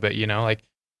a little bit, like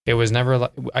it was never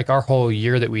like our whole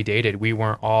year that we dated, we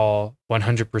weren't all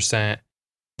 100%.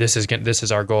 This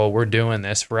is our goal. We're doing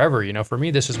this forever. For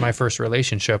me, this was my first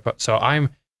relationship. So I'm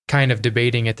kind of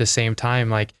debating at the same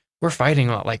time, like we're fighting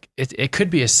a lot. Like it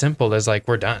could be as simple as like,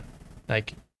 we're done.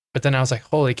 Like, but then I was like,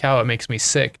 holy cow, it makes me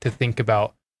sick to think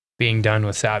about being done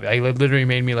with Savvy. It literally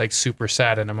made me like super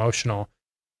sad and emotional,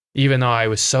 even though I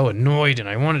was so annoyed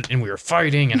and we were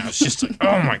fighting and I was just like,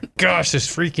 oh my gosh,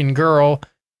 this freaking girl.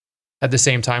 At the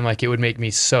same time, like it would make me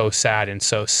so sad and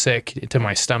so sick to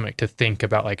my stomach to think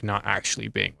about like not actually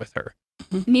being with her.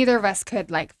 Neither of us could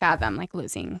like fathom like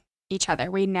losing each other.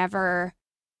 We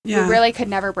really could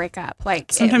never break up.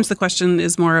 Like sometimes the question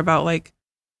is more about like,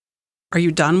 are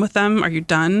you done with them? Are you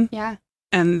done? Yeah.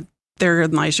 And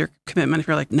therein lies your commitment. If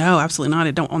you're like, no, absolutely not,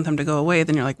 I don't want them to go away,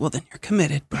 then you're like, well, then you're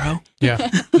committed, bro. Yeah.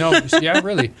 No, yeah,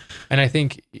 really. And I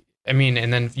think,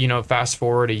 and then, fast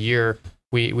forward a year,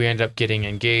 we ended up getting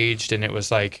engaged, and it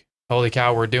was like, holy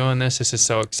cow, we're doing this. This is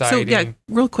so exciting. So yeah,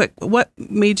 real quick, what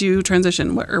made you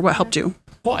transition, or what helped you?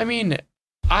 Well, I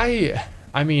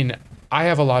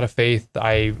have a lot of faith.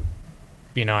 I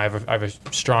have a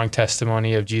strong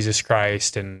testimony of Jesus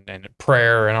Christ and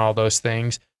prayer and all those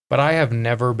things. But I have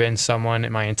never been someone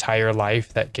in my entire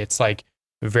life that gets like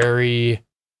very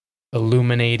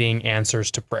illuminating answers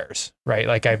to prayers, right?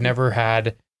 Like I've never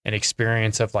had an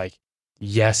experience of like,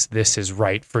 yes, this is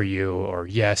right for you, or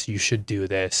yes, you should do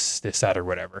this, that, or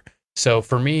whatever. So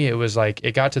for me, it was like,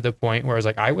 it got to the point where I was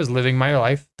like, I was living my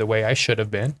life the way I should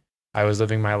have been. I was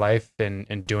living my life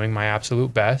and doing my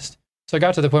absolute best. So I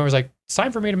got to the point where I was like, it's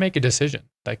time for me to make a decision.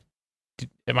 Like,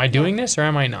 am I doing this or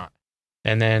am I not?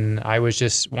 And then I was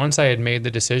just, once I had made the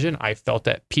decision, I felt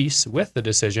at peace with the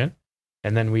decision.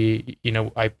 And then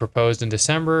I proposed in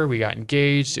December, we got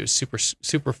engaged. It was super,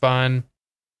 super fun.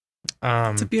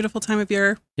 It's a beautiful time of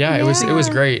year. Yeah, it was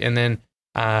great. And then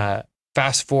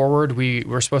fast forward, we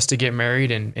were supposed to get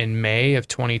married in May of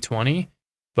 2020,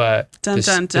 but the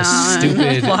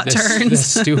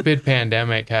stupid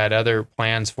pandemic had other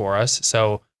plans for us.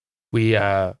 So we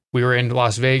were in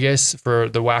Las Vegas for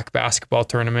the WAC basketball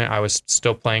tournament. I was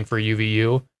still playing for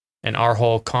UVU, and our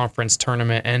whole conference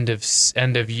tournament end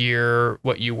of year,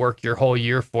 what you work your whole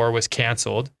year for, was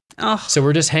canceled. Oh. So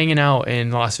we're just hanging out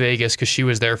in Las Vegas because she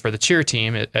was there for the cheer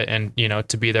team and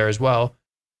to be there as well.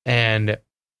 And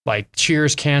like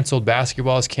cheer's canceled,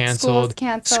 basketball is canceled,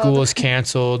 school is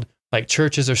canceled. Like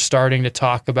churches are starting to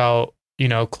talk about,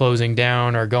 closing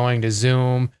down or going to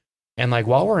Zoom. And like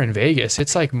while we're in Vegas,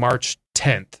 it's like March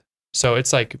 10th. So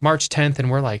it's like March 10th and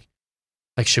we're like,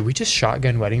 like, should we just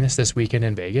shotgun wedding this weekend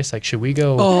in Vegas? Like, should we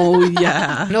go? Oh,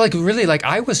 yeah. No, like really, like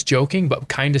I was joking, but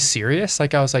kind of serious.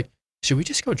 Like I was like, should we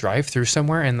just go drive through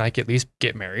somewhere and like at least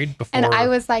get married before? And I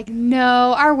was like,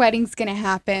 no, our wedding's going to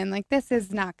happen. Like, this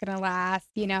is not going to last,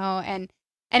 And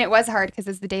it was hard because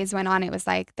as the days went on, it was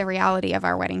like the reality of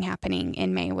our wedding happening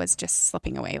in May was just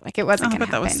slipping away. Like it wasn't going to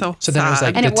happen. That was so then it was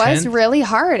like and it was 10th? really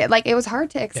hard. It was hard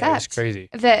to accept. Yeah, it was crazy.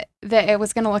 That it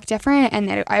was going to look different and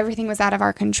that everything was out of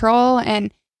our control.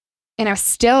 And I was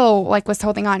still like was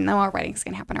holding on. No, our wedding's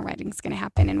going to happen. Our wedding's going to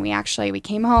happen. And we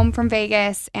came home from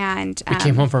Vegas and we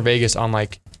came home from Vegas on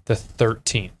like the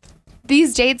 13th.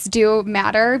 These dates do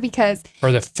matter because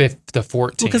or the 5th, the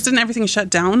 14th. Because didn't everything shut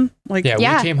down? Like we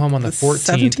came home on the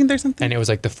 14th, 17th or something. And it was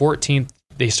like the 14th.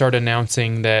 They started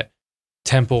announcing that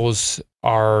temples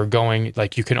are going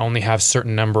like you can only have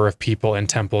certain number of people in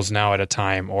temples now at a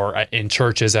time, or in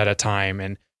churches at a time,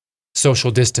 and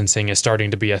social distancing is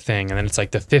starting to be a thing. And then it's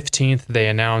like the 15th. They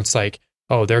announced like,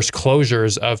 oh, there's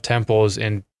closures of temples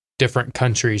in different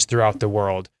countries throughout the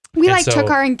world. We took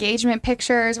our engagement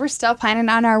pictures. We're still planning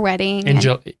on our wedding. In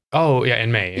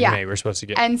May. In May we're supposed to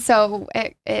get. And so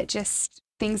it just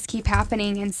things keep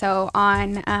happening. And so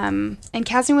and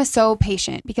Casdon was so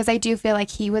patient because I do feel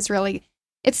like he was really.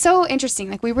 It's so interesting.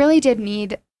 Like we really did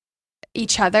need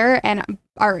each other and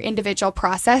our individual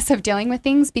process of dealing with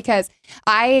things because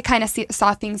I kind of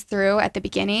saw things through at the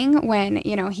beginning when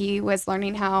he was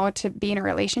learning how to be in a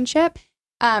relationship.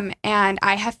 And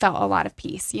I have felt a lot of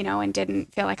peace, and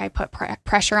didn't feel like I put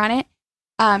pressure on it.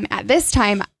 At this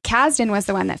time, Casdon was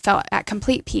the one that felt at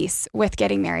complete peace with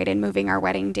getting married and moving our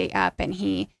wedding date up. And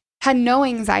he had no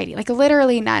anxiety, like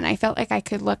literally none. I felt like I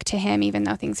could look to him, even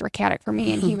though things were chaotic for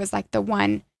me. And he was like the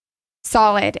one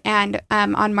solid. And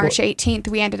on March 18th,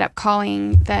 we ended up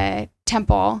calling the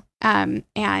temple and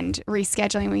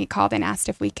rescheduling. We called and asked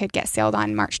if we could get sealed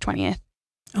on March 20th.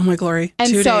 Oh my glory. And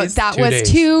 2 so days. that 2 was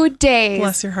days. 2 days.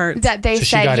 Bless your heart. That they so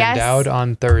said she got yes. endowed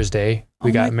on Thursday.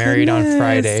 We got married on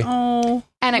Friday. Oh.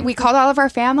 And we called all of our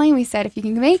family and we said, if you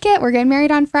can make it, we're getting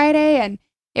married on Friday. And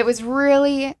it was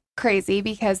really crazy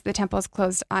because the temple's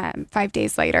closed 5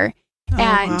 days later.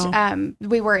 Wow.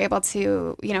 We were able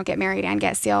to, get married and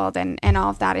get sealed and all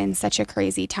of that in such a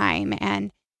crazy time.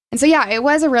 And so, yeah, it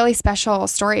was a really special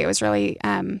story. It was really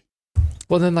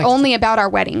only about our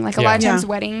wedding. Like a lot of times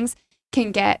weddings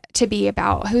can get to be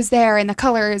about who's there and the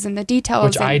colors and the details.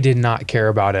 Which I did not care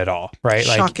about at all, right?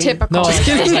 Shocking. Like typical. No,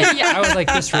 I was like,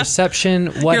 this reception,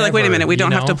 whatever. You're like, wait a minute, we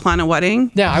don't have to plan a wedding?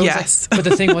 Yeah, I was like, but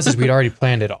the thing was we'd already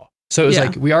planned it all. So it was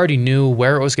like, we already knew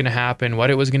where it was going to happen, what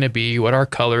it was going to be, what our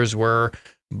colors were,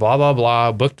 blah, blah,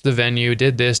 blah, booked the venue,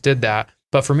 did this, did that.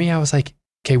 But for me, I was like,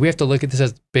 okay, we have to look at this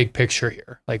as big picture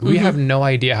here. Like we have no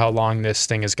idea how long this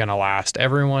thing is going to last.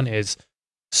 Everyone is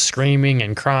screaming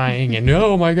and crying and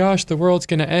oh my gosh, the world's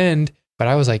going to end. But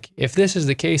I was like, if this is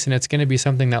the case and it's going to be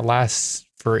something that lasts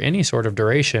for any sort of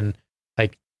duration,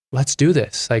 like, let's do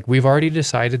this. Like we've already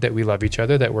decided that we love each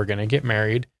other, that we're going to get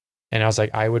married. And I was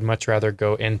like, I would much rather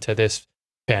go into this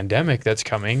pandemic that's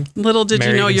coming. Little did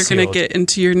you know you're going to get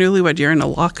into your newlywed year in a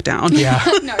lockdown. Yeah.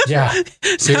 Yeah.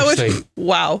 Seriously.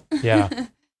 Wow. Yeah.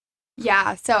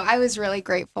 Yeah. So I was really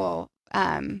grateful.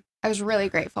 I was really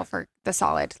grateful for the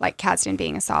solid, like Casdon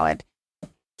being a solid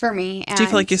for me. And do you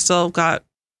feel like you still got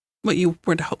what you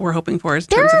were hoping for in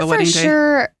terms of the wedding day?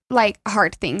 There are for sure like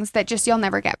hard things that just you'll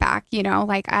never get back.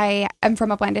 Like I am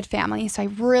from a blended family, so I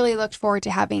really looked forward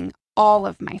to having all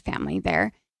of my family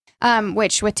there,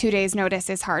 which with 2 days notice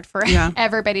is hard for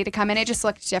everybody to come in. It just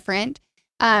looked different.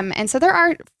 And so there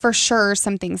are for sure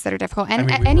some things that are difficult. And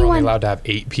we were only allowed to have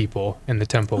 8 people in the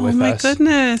temple with us. Oh my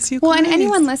goodness. Well, and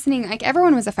anyone listening, like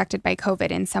everyone was affected by COVID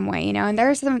in some way, and there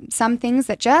are some things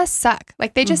that just suck.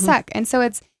 Like they just suck. And so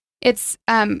it's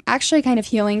actually kind of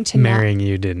healing to marrying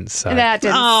you didn't suck. That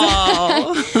didn't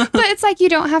suck. But it's like you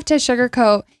don't have to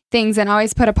sugarcoat things and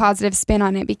always put a positive spin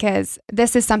on it because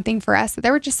this is something for us.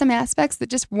 There were just some aspects that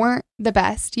just weren't the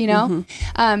best,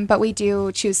 but we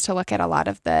do choose to look at a lot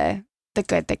of the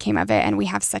good that came of it. And we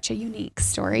have such a unique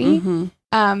story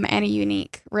and a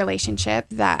unique relationship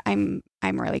that I'm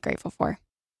really grateful for.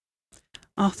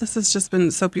 Oh, this has just been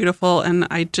so beautiful. And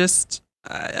I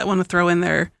want to throw in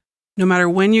there, no matter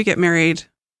when you get married,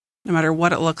 no matter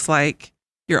what it looks like,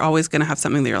 you're always going to have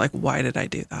something that you're like, why did I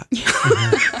do that?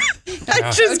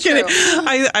 I'm just kidding.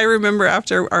 I remember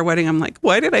after our wedding, I'm like,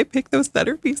 why did I pick those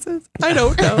centerpieces? I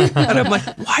don't know. And I'm like,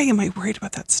 why am I worried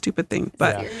about that stupid thing?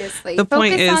 But seriously, the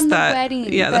point is that, wedding,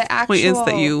 the point is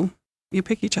that you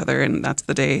pick each other and that's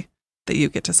the day that you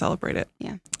get to celebrate it.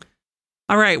 Yeah.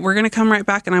 All right. We're going to come right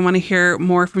back and I want to hear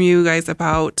more from you guys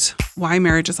about why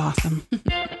marriage is awesome.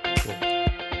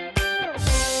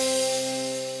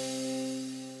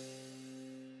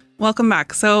 Welcome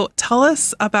back. So tell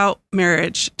us about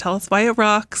marriage. Tell us why it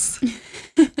rocks.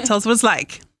 Tell us what it's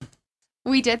like.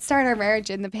 We did start our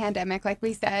marriage in the pandemic, like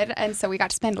we said. And so we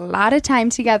got to spend a lot of time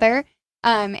together.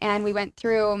 And we went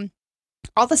through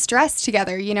all the stress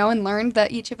together, and learned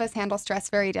that each of us handle stress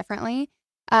very differently.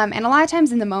 And a lot of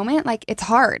times in the moment, like it's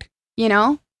hard, in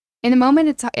the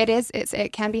moment,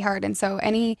 it can be hard. And so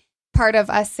any part of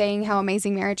us saying how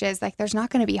amazing marriage is, like there's not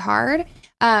going to be hard.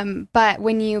 But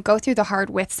when you go through the hard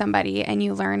with somebody and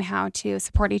you learn how to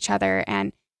support each other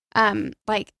and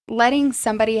like letting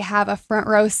somebody have a front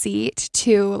row seat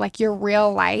to like your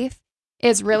real life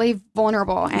is really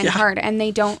vulnerable and hard. And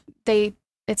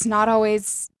it's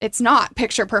not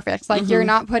picture perfect. Like you're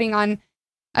not putting on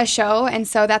a show. And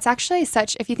so that's actually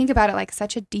if you think about it, like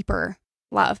such a deeper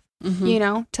love,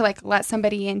 to like let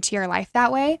somebody into your life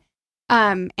that way.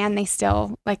 And they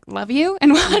still like love you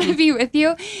and want to be with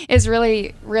you is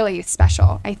really, really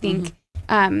special. I think,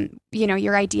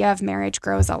 your idea of marriage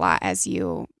grows a lot as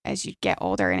you get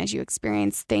older and as you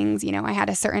experience things. I had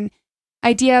a certain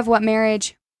idea of what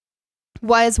marriage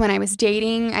was when I was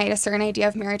dating. I had a certain idea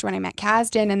of marriage when I met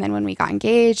Casdon, and then when we got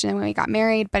engaged and then when we got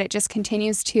married, but it just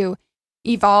continues to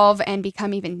evolve and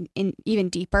become even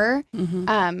deeper.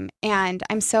 And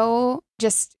I'm so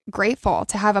just grateful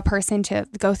to have a person to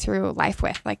go through life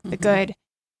with, like the good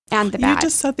and the bad. You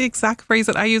just said the exact phrase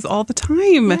that I use all the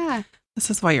time. Yeah. This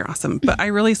is why you're awesome. But I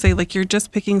really say like you're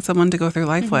just picking someone to go through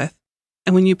life with.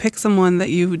 And when you pick someone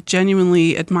that you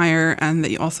genuinely admire and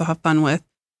that you also have fun with,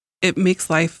 it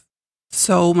makes life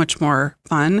so much more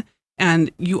fun. And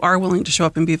you are willing to show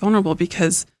up and be vulnerable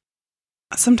because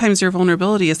sometimes your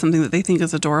vulnerability is something that they think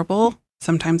is adorable.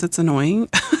 Sometimes it's annoying.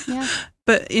 Yeah.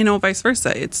 But, vice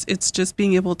versa. It's just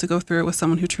being able to go through it with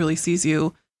someone who truly sees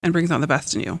you and brings out the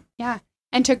best in you. Yeah.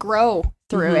 And to grow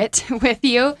through it with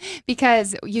you,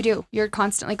 because you're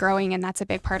constantly growing. And that's a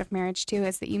big part of marriage too,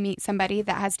 is that you meet somebody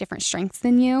that has different strengths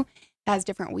than you, that has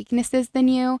different weaknesses than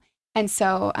you. And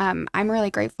so I'm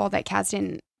really grateful that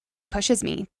Casdon pushes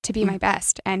me to be my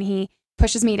best. And he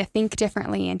pushes me to think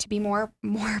differently and to be more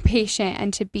patient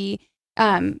and to be,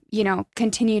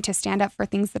 continue to stand up for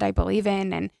things that I believe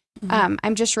in. And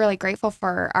I'm just really grateful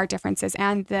for our differences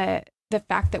and the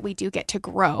fact that we do get to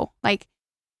grow. Like,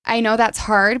 I know that's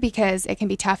hard because it can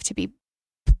be tough to be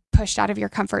pushed out of your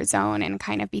comfort zone and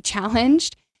kind of be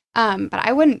challenged. But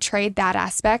I wouldn't trade that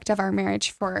aspect of our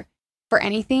marriage for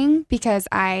anything, because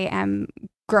I am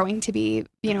growing to be,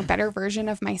 better version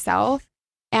of myself.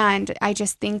 And I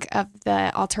just think of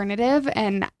the alternative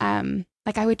and,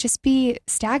 I would just be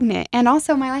stagnant, and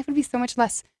also my life would be so much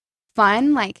less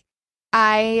fun. Like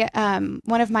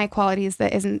one of my qualities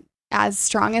that isn't as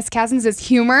strong as Casdon's is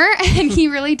humor. And he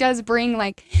really does bring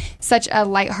like such a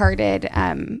lighthearted,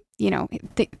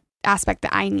 aspect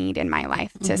that I need in my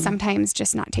life to sometimes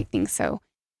just not take things so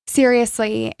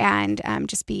seriously and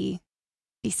just be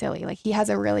silly. Like he has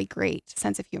a really great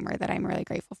sense of humor that I'm really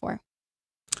grateful for.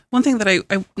 One thing that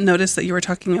I noticed that you were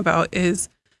talking about is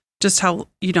just how,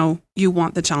 you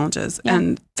want the challenges. Yeah.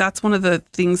 And that's one of the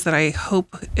things that I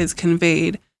hope is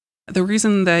conveyed. The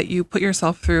reason that you put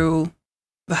yourself through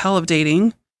the hell of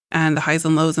dating and the highs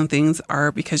and lows and things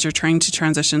are because you're trying to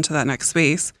transition to that next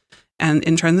space. And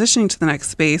in transitioning to the next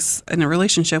space in a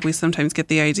relationship, we sometimes get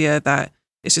the idea that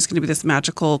it's just going to be this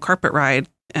magical carpet ride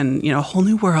and, a whole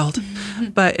new world.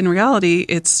 But in reality,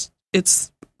 it's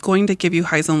going to give you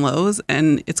highs and lows,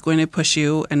 and it's going to push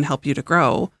you and help you to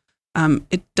grow.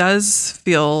 It does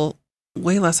feel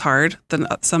way less hard than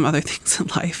some other things in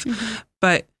life,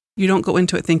 but you don't go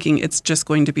into it thinking it's just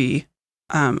going to be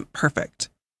perfect.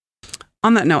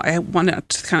 On that note, I wanted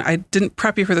to I didn't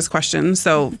prep you for this question,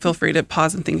 so feel free to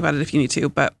pause and think about it if you need to,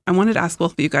 but I wanted to ask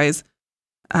both of you guys,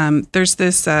 there's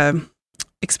this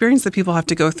experience that people have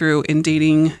to go through in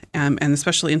dating and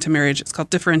especially into marriage. It's called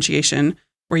differentiation,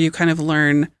 where you kind of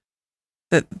learn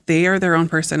that they are their own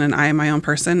person and I am my own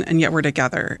person, and yet we're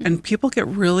together. And people get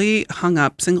really hung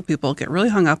up, single people get really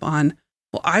hung up on,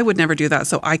 well, I would never do that,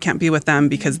 so I can't be with them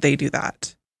because they do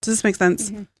that. Does this make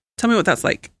sense? Tell me what that's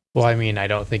like. Well, I mean, I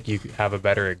don't think you have a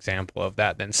better example of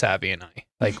that than Savvy and I.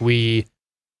 Like, we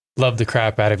love the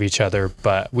crap out of each other,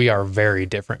 but we are very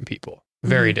different people.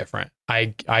 Very different.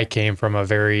 I came from a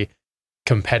very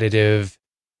competitive,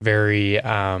 very,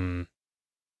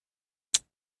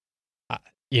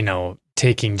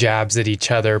 taking jabs at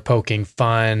each other, poking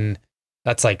fun.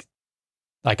 That's like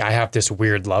I have this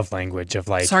weird love language of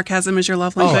like sarcasm is your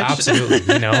love language. Oh,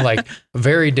 absolutely. Like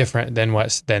very different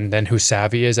than who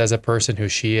Savvy is as a person, who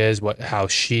she is, how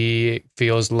she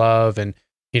feels love. And,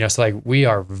 so like we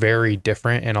are very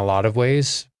different in a lot of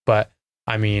ways, but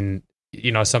I mean,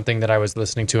 something that I was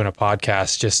listening to in a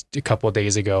podcast just a couple of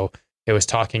days ago. It was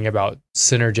talking about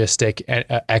synergistic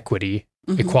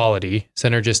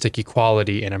synergistic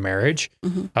equality in a marriage,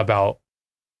 about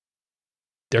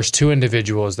there's two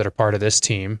individuals that are part of this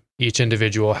team. Each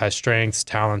individual has strengths,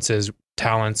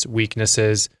 talents,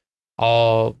 weaknesses,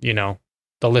 all,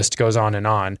 the list goes on and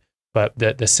on. But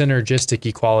the synergistic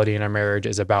equality in our marriage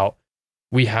is about,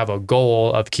 we have a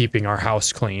goal of keeping our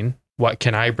house clean. What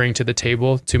can I bring to the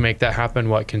table to make that happen?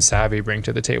 What can Savvy bring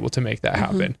to the table to make that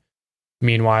happen?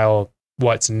 Meanwhile,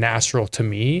 what's natural to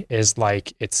me is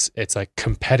like, it's like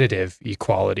competitive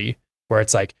equality, where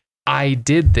it's like, I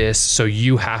did this, so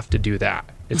you have to do that.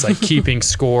 It's like keeping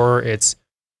score. It's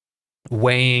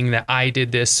weighing that I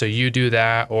did this, so you do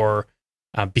that, or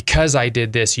because I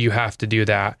did this, you have to do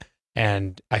that.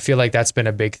 And I feel like that's been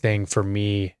a big thing for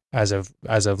me as of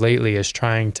lately, is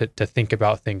trying to think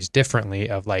about things differently,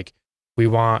 of like, we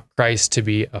want Christ to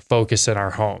be a focus in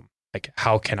our home. Like,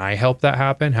 how can I help that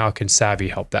happen? How can Savvy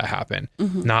help that happen?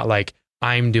 Not like,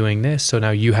 I'm doing this, so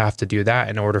now you have to do that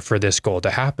in order for this goal to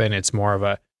happen. It's more of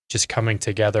a just coming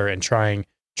together and trying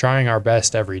our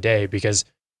best every day, because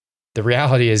the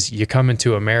reality is, you come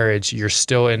into a marriage, you're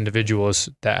still individuals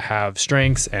that have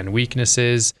strengths and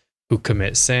weaknesses, who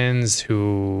commit sins,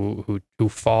 who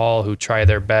fall, who try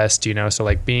their best, so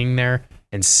like being there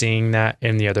and seeing that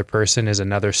in the other person is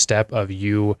another step of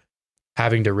you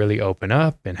having to really open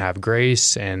up and have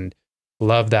grace and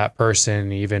love that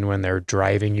person, even when they're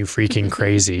driving you freaking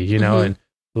crazy, and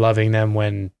loving them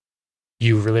when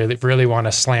you really, really want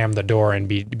to slam the door and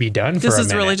be done for a minute. This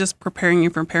is really just preparing you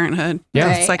for parenthood. Yeah.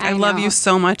 Right, It's like, I love you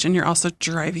so much, and you're also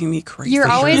driving me crazy. You're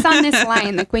always on this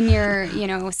line. Like, when you're,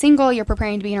 single, you're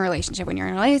preparing to be in a relationship. When you're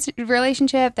in a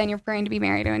relationship, then you're preparing to be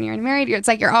married. When you're married, it's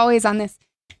like you're always on this,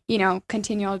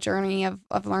 continual journey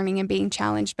of learning and being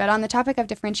challenged. But on the topic of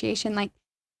differentiation, like,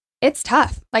 it's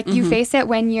tough. Like, you face it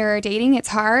when you're dating, it's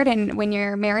hard. And when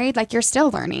you're married, like, you're still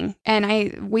learning.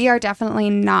 And we are definitely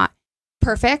not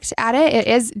perfect at it. It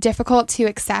is difficult to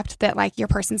accept that, like, your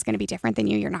person's going to be different than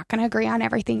you. You're not going to agree on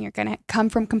everything. You're going to come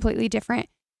from completely different,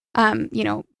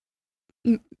 thought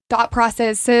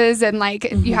processes, and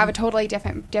like you have a totally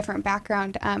different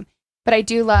background. But I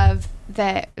do love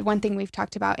that one thing we've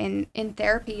talked about in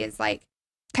therapy is like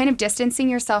kind of distancing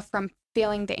yourself from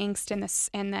feeling the angst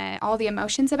and the all the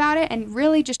emotions about it, and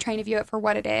really just trying to view it for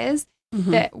what it is.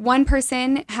 That one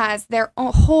person has their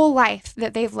whole life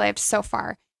that they've lived so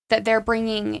far, that they're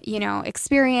bringing,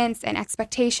 experience and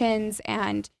expectations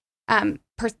and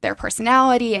their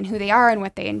personality and who they are and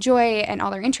what they enjoy and all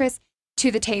their interests to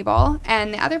the table.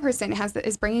 And the other person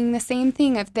is bringing the same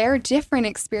thing of their different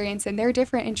experience and their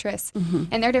different interests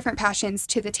and their different passions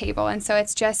to the table. And so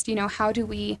it's just, how do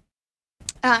we,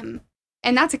 and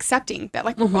that's accepting that,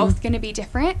 like, we're both going to be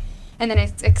different. And then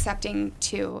it's accepting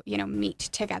to, meet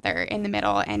together in the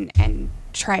middle and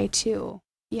try to,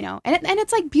 and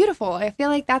it's like beautiful. I feel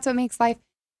like that's what makes life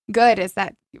good, is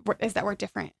that we're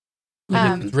different.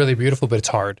 It's really beautiful, but it's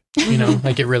hard,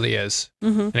 like it really is.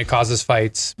 And it causes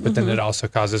fights, but then it also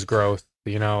causes growth,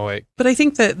 But I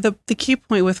think that the key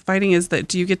point with fighting is that,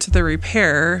 do you get to the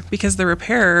repair? Because the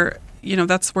repair,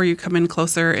 that's where you come in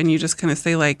closer and you just kind of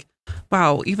say, like,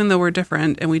 wow, even though we're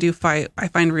different and we do fight, I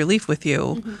find relief with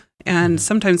you. And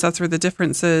sometimes that's where the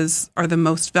differences are the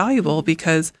most valuable,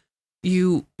 because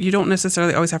you don't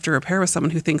necessarily always have to repair with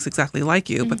someone who thinks exactly like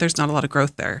you, but there's not a lot of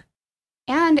growth there.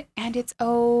 And it's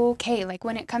okay. Like,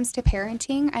 when it comes to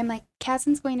parenting, I'm like,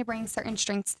 Casdon's going to bring certain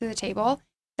strengths to the table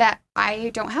that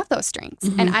I don't have those strengths.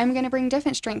 And I'm going to bring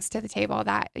different strengths to the table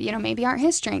that, maybe aren't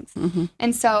his strengths.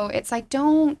 And so it's like,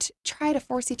 don't try to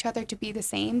force each other to be the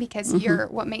same, because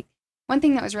one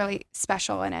thing that was really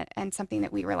special in it, and something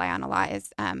that we rely on a lot,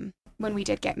 is when we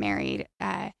did get married,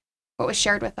 what was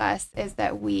shared with us is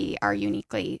that we are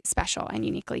uniquely special and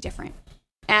uniquely different.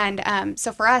 And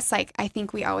so for us, like, I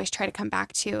think we always try to come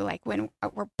back to, like, when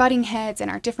we're butting heads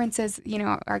and our differences,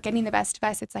 are getting the best of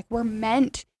us, it's like, we're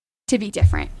meant to be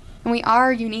different. And we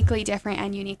are uniquely different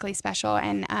and uniquely special.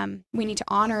 And we need to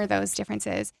honor those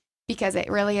differences, because it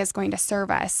really is going to serve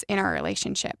us in our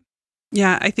relationship.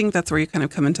 Yeah, I think that's where you kind of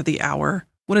come into the hour.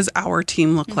 What does our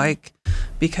team look like?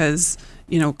 Because,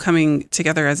 coming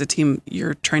together as a team,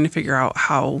 you're trying to figure out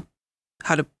how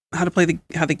to play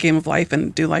the game of life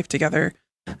and do life together.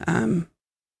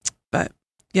 But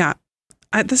yeah,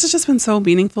 this has just been so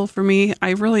meaningful for me. I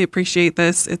really appreciate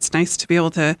this. It's nice to be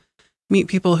able to meet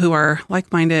people who are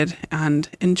like-minded and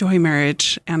enjoy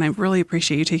marriage. And I really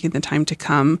appreciate you taking the time to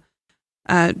come.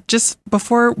 Just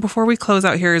before we close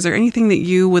out here, is there anything that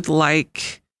you would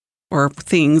like, or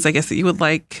things, I guess, that you would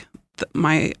like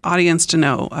my audience to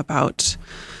know about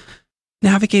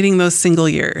navigating those single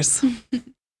years?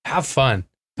 Have fun.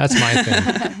 That's my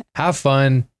thing. Have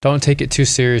fun. Don't take it too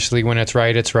seriously. When it's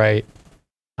right, it's right.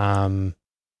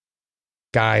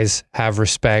 Guys, have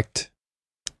respect.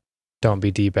 Don't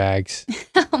be D-bags.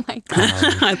 Oh my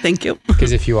God. Thank you.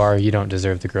 Because if you are, you don't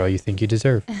deserve the girl you think you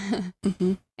deserve.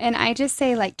 Mm-hmm. And I just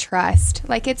say, like, trust.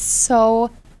 Like, it's so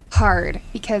hard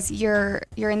because you're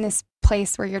in this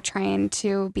place where you're trying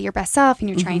to be your best self and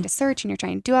you're trying to search and you're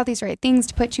trying to do all these right things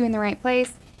to put you in the right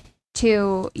place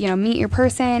to, you know, meet your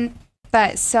person.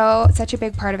 But such a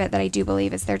big part of it that I do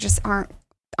believe is there just aren't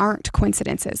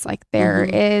coincidences. Like, there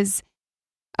is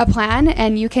a plan,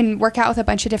 and you can work out with a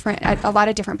lot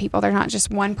of different people. They're not just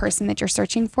one person that you're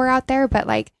searching for out there, but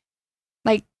like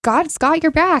God's got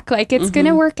your back. Like, it's going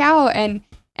to work out,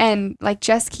 and like,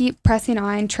 just keep pressing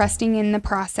on, trusting in the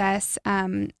process,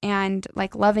 and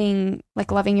like loving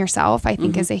yourself, I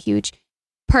think is a huge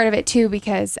part of it too,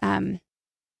 because,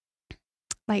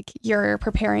 like, you're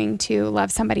preparing to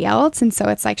love somebody else. And so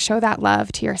it's like, show that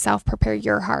love to yourself, prepare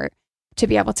your heart to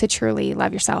be able to truly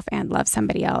love yourself and love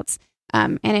somebody else.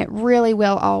 And it really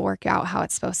will all work out how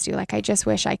it's supposed to. Like, I just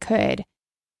wish I could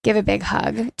give a big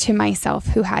hug to myself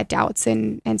who had doubts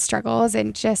and struggles,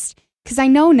 and just because I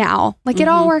know now, like, it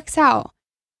all works out.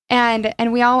 And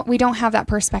we don't have that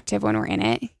perspective when we're in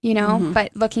it, you know,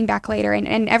 but looking back later,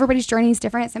 and everybody's journey is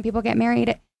different. Some people get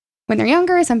married when they're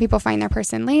younger. Some people find their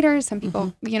person later. Some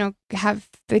people, you know,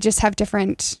 they just have a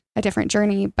different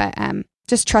journey, but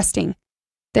just trusting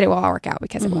that it will all work out,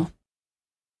 because it will.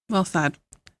 Well said.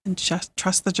 And just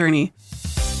trust the journey.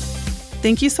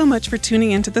 Thank you so much for tuning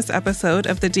into this episode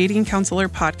of the Dating Counselor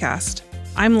Podcast.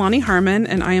 I'm Lonnie Harmon,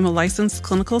 and I am a licensed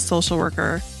clinical social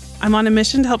worker. I'm on a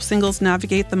mission to help singles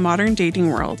navigate the modern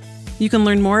dating world. You can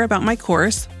learn more about my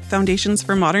course, Foundations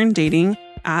for Modern Dating,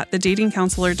 at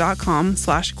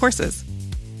thedatingcounselor.com/courses.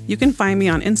 You can find me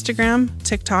on Instagram,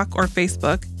 TikTok, or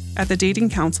Facebook at The Dating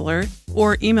Counselor,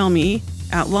 or email me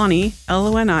at Lonnie,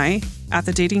 Loni, at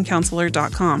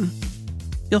thedatingcounselor.com.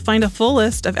 You'll find a full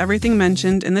list of everything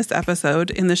mentioned in this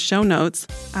episode in the show notes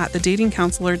at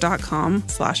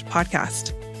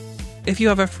thedatingcounselor.com/podcast. If you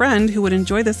have a friend who would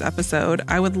enjoy this episode,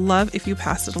 I would love if you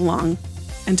passed it along.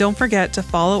 And don't forget to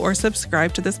follow or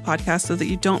subscribe to this podcast so that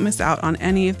you don't miss out on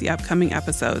any of the upcoming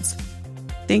episodes.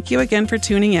 Thank you again for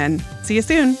tuning in. See you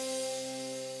soon.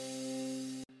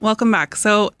 Welcome back.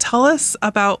 So tell us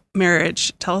about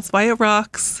marriage. Tell us why it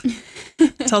rocks.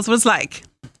 Tell us what it's like.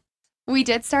 We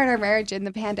did start our marriage in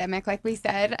the pandemic, like we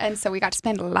said. And so we got to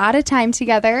spend a lot of time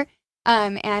together.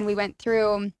 And we went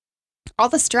through all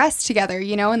the stress together,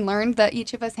 you know, and learned that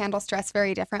each of us handle stress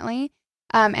very differently.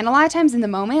 And a lot of times in the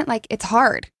moment, like, it's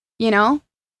hard, you know,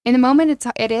 in the moment,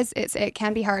 it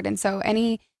can be hard. And so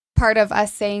any part of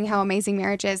us saying how amazing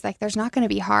marriage is, like, there's not going to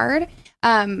be hard.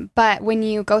 But when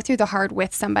you go through the hard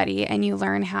with somebody and you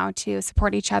learn how to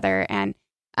support each other, and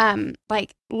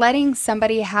like, letting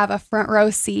somebody have a front row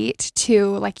seat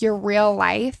to, like, your real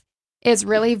life is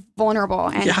really vulnerable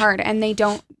and hard. And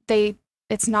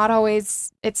it's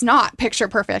not picture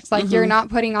perfect. Like, you're not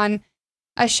putting on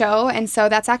a show. And so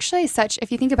that's actually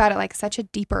if you think about it, like, such a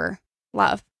deeper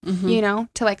love, you know,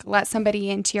 to, like, let somebody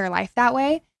into your life that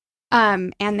way.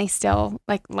 And they still,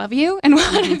 like, love you and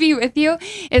want to be with you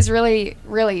is really,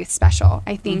 really special.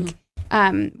 I think,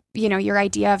 you know, your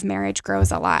idea of marriage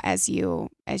grows a lot as you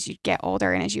get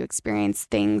older and as you experience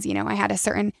things. You know, I had a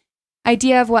certain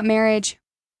idea of what marriage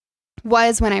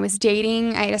was when I was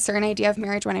dating. I had a certain idea of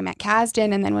marriage when I met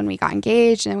Casdon, and then when we got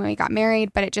engaged, and then when we got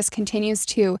married, but it just continues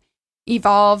to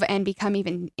evolve and become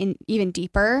even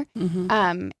deeper.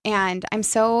 And I'm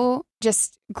so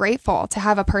just grateful to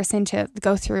have a person to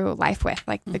go through life with,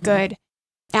 like, the good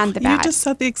and the bad. You just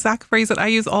said the exact phrase that I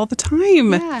use all the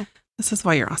time. Yeah. This is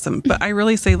why you're awesome. But I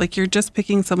really say, like, you're just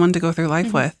picking someone to go through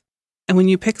life with. And when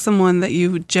you pick someone that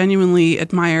you genuinely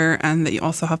admire and that you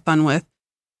also have fun with,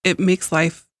 it makes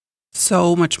life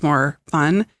so much more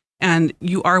fun. And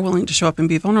you are willing to show up and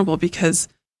be vulnerable, because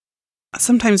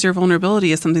sometimes your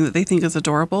vulnerability is something that they think is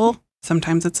adorable.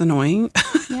 Sometimes it's annoying.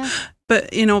 Yeah.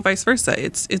 But, you know, vice versa.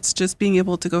 It's just being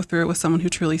able to go through it with someone who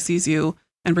truly sees you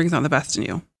and brings out the best in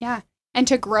you. Yeah. And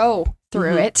to grow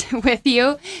through it with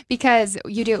you, because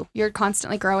you're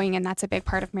constantly growing. And that's a big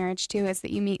part of marriage too, is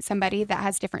that you meet somebody that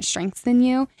has different strengths than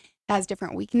you, that has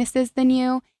different weaknesses than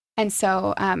you. And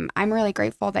so I'm really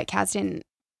grateful that Casdon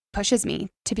pushes me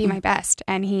to be my best.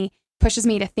 And he pushes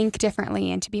me to think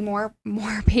differently and to be more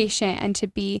patient, and to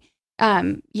be,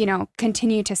 you know,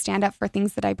 continue to stand up for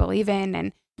things that I believe in.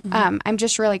 And I'm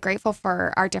just really grateful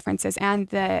for our differences and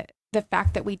the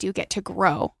fact that we do get to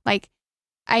grow. Like,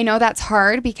 I know that's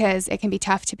hard because it can be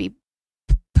tough to be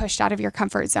pushed out of your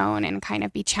comfort zone and kind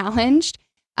of be challenged.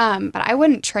 But I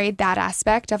wouldn't trade that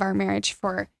aspect of our marriage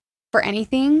for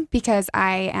anything, because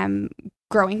I am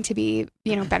growing to be,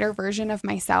 better version of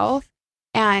myself.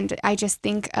 And I just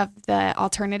think of the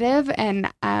alternative,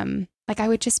 and I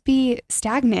would just be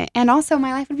stagnant. And also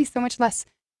my life would be so much less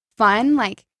fun.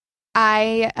 Like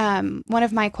one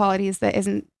of my qualities that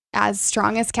isn't as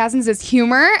strong as Casdon's is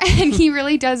humor. And he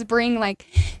really does bring like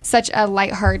such a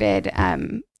lighthearted,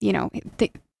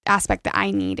 aspect that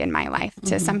I need in my life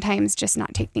to sometimes just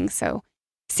not take things so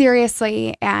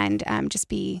seriously and just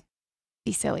be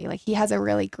silly. Like he has a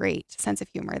really great sense of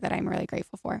humor that I'm really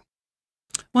grateful for.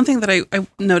 One thing that I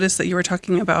noticed that you were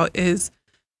talking about is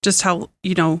just how,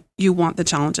 you want the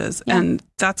challenges. Yeah. And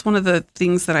that's one of the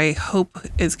things that I hope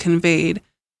is conveyed.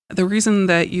 The reason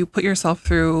that you put yourself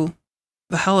through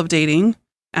the hell of dating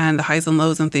and the highs and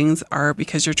lows and things are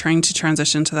because you're trying to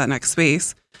transition to that next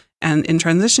space. And in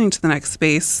transitioning to the next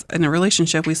space in a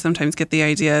relationship, we sometimes get the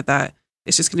idea that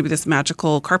it's just going to be this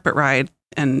magical carpet ride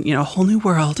and, a whole new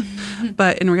world. Mm-hmm.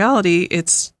 But in reality,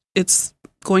 it's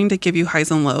going to give you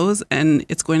highs and lows, and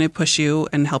it's going to push you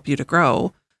and help you to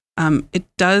grow. It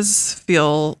does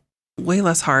feel way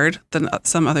less hard than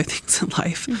some other things in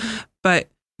life, but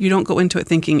you don't go into it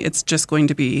thinking it's just going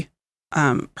to be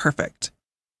perfect.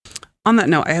 On that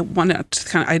note,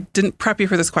 I didn't prep you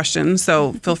for this question,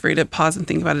 so feel free to pause and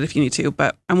think about it if you need to,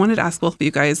 but I wanted to ask both of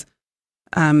you guys,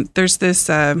 there's this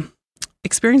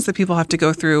experience that people have to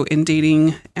go through in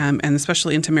dating, and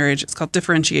especially into marriage. It's called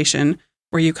differentiation,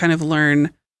 where you kind of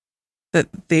learn that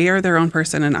they are their own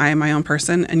person and I am my own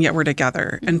person, and yet we're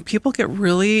together. And people get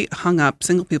really hung up,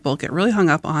 single people get really hung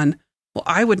up on, well,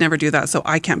 I would never do that, so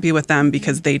I can't be with them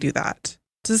because they do that.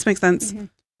 Does this make sense? Mm-hmm.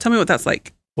 Tell me what that's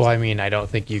like. Well, I mean, I don't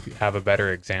think you have a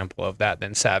better example of that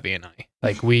than Savvy and I.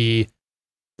 Like, we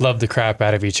love the crap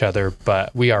out of each other,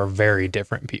 but we are very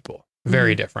different people.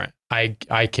 Very different. I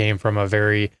came from a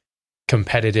very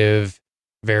competitive,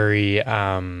 very,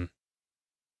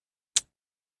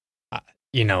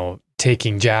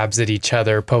 taking jabs at each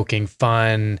other, poking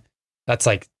fun. That's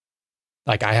like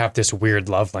I have this weird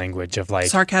love language of like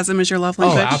sarcasm is your love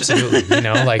language. Oh, absolutely.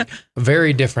 Like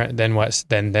very different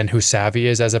than than who Savvy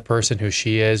is as a person, who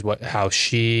she is, how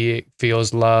she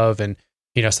feels love. And,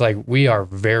 so like we are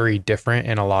very different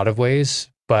in a lot of ways.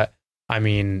 But I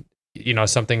mean,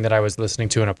 something that I was listening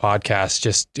to in a podcast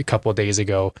just a couple of days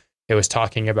ago, it was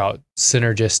talking about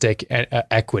synergistic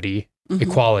equity,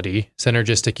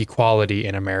 synergistic equality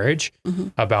in a marriage,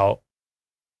 about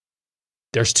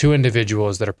there's two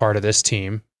individuals that are part of this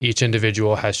team. Each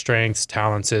individual has strengths,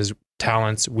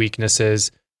 talents,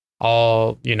 weaknesses,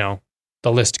 all,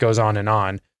 the list goes on and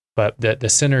on. But the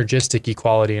synergistic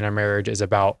equality in a marriage is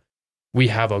about, we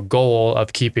have a goal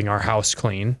of keeping our house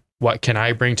clean. What can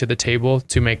I bring to the table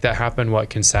to make that happen? What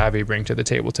can Savvy bring to the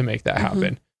table to make that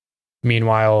happen?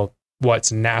 Meanwhile,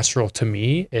 what's natural to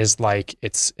me is like,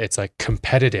 it's a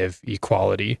competitive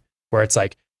equality where it's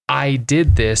like, I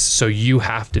did this, so you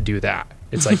have to do that.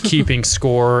 It's like keeping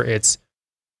score. It's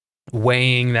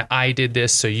weighing that I did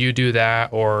this, so you do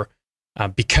that, or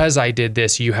because I did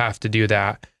this, you have to do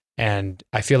that. And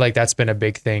I feel like that's been a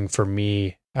big thing for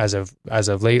me as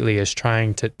of lately, is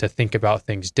trying to think about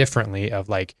things differently. Of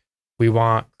like, we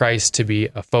want Christ to be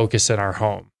a focus in our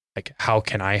home. Like, how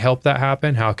can I help that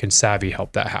happen? How can Savvy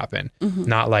help that happen?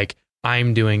 Not like,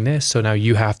 I'm doing this, so now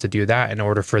you have to do that in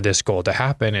order for this goal to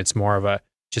happen. It's more of a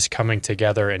just coming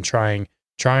together and trying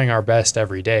our best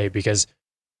every day, because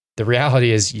the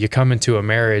reality is, you come into a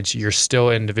marriage, you're still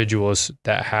individuals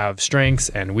that have strengths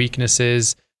and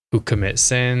weaknesses, who commit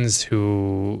sins,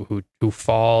 who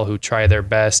fall, who try their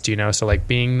best, so like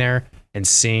being there and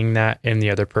seeing that in the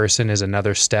other person is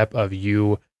another step of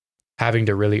you having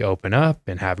to really open up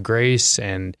and have grace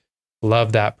and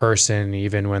love that person,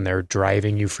 even when they're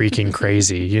driving you freaking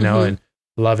crazy, and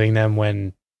loving them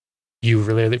when you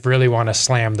really, really want to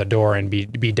slam the door and be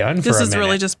done for a minute. This is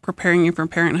really just preparing you for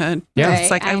parenthood. Yeah. Right, it's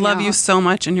like, I love you so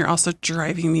much, and you're also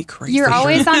driving me crazy. You're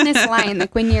always on this line.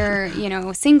 Like when you're,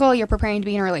 single, you're preparing to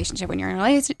be in a relationship. When you're in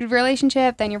a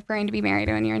relationship, then you're preparing to be married.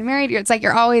 And when you're married, it's like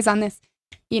you're always on this,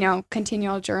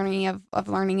 continual journey of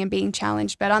learning and being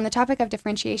challenged. But on the topic of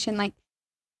differentiation, like,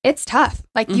 it's tough.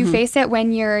 Like you face it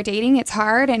when you're dating, it's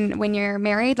hard. And when you're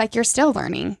married, like you're still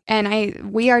learning.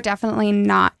 And we are definitely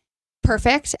not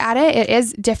perfect at it. It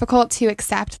is difficult to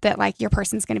accept that like your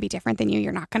person's going to be different than you.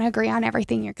 You're not going to agree on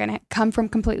everything. You're going to come from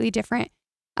completely different,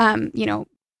 thought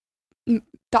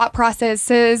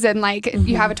processes, and like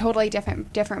you have a totally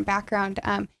different background.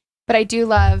 But I do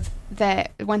love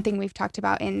that one thing we've talked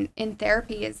about in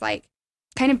therapy is like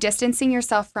kind of distancing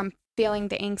yourself from feeling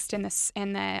the angst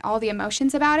and the all the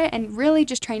emotions about it, and really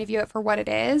just trying to view it for what it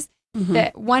is.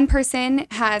 That one person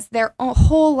has their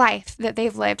whole life that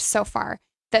they've lived so far,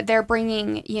 that they're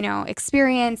bringing, you know,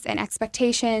 experience and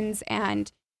expectations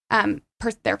and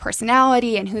their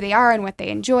personality and who they are and what they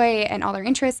enjoy and all their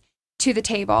interests to the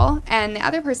table. And the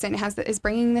other person is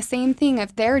bringing the same thing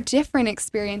of their different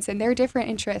experience and their different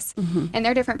interests and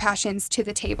their different passions to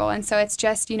the table. And so it's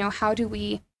just, you know, how do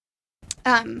we,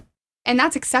 and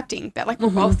that's accepting that, like,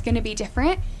 we're both going to be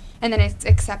different. And then it's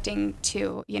accepting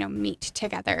to, you know, meet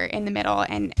together in the middle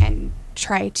and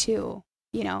try to,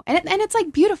 you know, and it's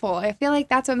like beautiful. I feel like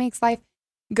that's what makes life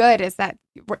good, is that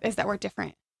we're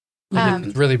different.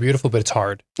 It's really beautiful, but it's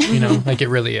hard, you know, like it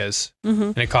really is.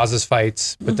 And it causes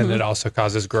fights, but then it also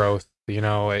causes growth, you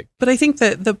know. But I think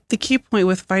that the key point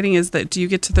with fighting is that do you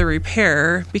get to the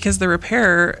repair? Because the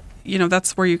repair, you know,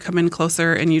 that's where you come in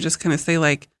closer and you just kind of say,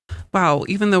 like, wow,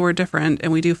 even though we're different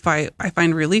and we do fight, I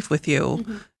find relief with you.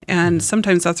 And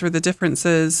sometimes that's where the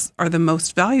differences are the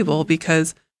most valuable,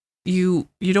 because you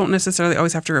don't necessarily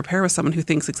always have to repair with someone who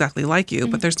thinks exactly like you,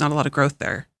 but there's not a lot of growth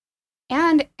there.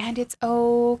 And it's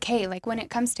okay. Like, when it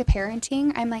comes to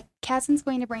parenting, I'm like, Casdon's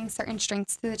going to bring certain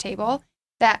strengths to the table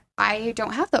that I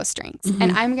don't have those strengths.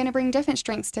 And I'm going to bring different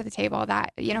strengths to the table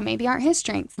that, you know, maybe aren't his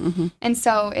strengths. And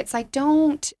so it's like,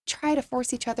 don't try to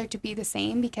force each other to be the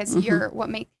same, because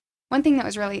one thing that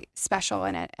was really special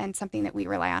in it, and something that we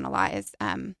rely on a lot, is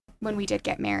when we did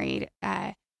get married,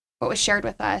 what was shared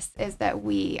with us is that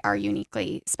we are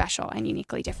uniquely special and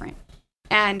uniquely different.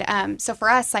 And so for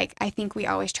us, like, I think we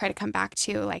always try to come back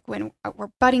to, like, when we're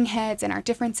butting heads and our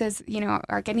differences, you know,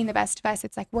 are getting the best of us,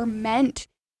 it's like we're meant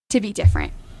to be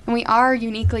different. And we are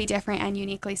uniquely different and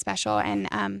uniquely special.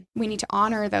 And we need to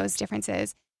honor those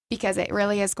differences, because it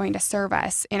really is going to serve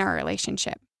us in our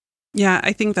relationship. Yeah,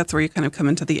 I think that's where you kind of come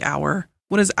into the hour.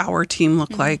 What does our team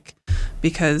look like?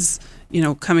 Because, you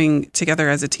know, coming together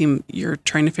as a team, you're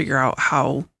trying to figure out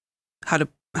how to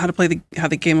play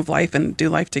the game of life and do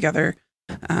life together.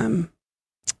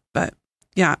 But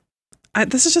yeah,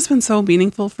 this has just been so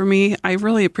meaningful for me. I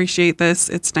really appreciate this.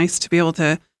 It's nice to be able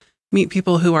to meet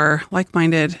people who are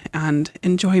like-minded and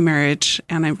enjoy marriage.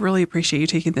 And I really appreciate you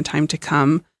taking the time to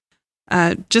come.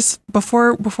 Just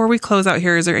before we close out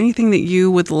here, is there anything that you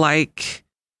would like,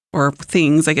 or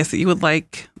things, I guess, that you would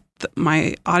like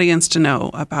my audience to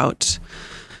know about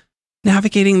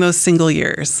navigating those single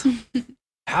years?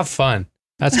 Have fun.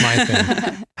 That's my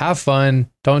thing. Have fun.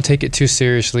 Don't take it too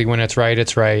seriously. When it's right,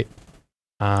 it's right.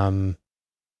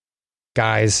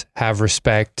 Guys, have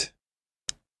respect.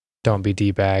 Don't be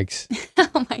D-bags.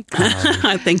 Oh my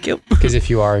God. Thank you. Because if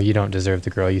you are, you don't deserve the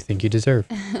girl you think you deserve.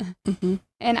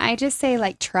 And I just say,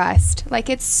 like, trust. Like,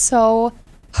 it's so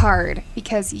hard,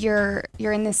 because you're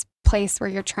in this place where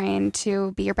you're trying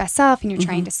to be your best self, and you're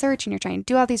trying to search, and you're trying to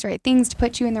do all these right things to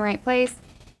put you in the right place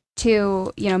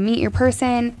to, you know, meet your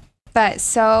person. But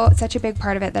such a big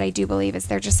part of it that I do believe is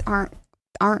there just aren't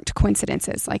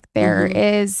coincidences. Like, there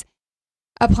is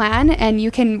a plan, and you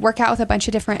can work out with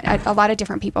a lot of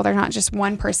different people. They're not just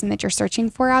one person that you're searching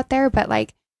for out there, but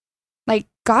like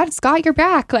God's got your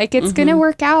back. Like, it's going to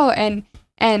work out,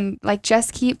 and like,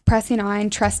 just keep pressing on,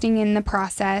 trusting in the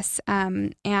process,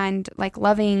 and like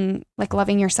loving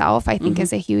yourself, I think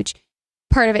is a huge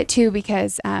part of it too,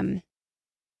 because,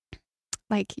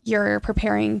 like, you're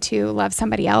preparing to love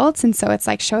somebody else. And so it's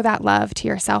like, show that love to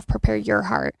yourself, prepare your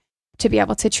heart to be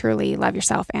able to truly love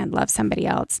yourself and love somebody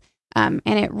else. And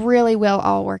it really will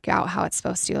all work out how it's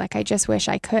supposed to. Like, I just wish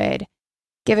I could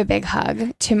give a big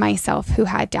hug to myself who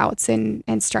had doubts and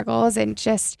struggles, and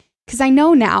just, because I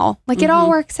know now, like, it all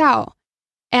works out.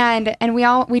 And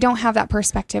we don't have that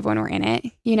perspective when we're in it,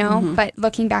 you know, but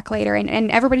looking back later, and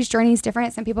everybody's journey is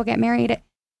different. Some people get married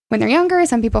when they're younger.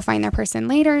 Some people find their person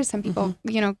later. Some people,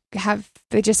 you know,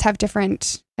 they just have a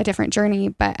different journey,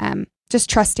 but just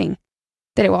trusting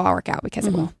that it will all work out, because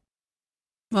it will.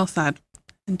 Well said.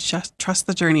 And just trust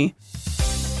the journey.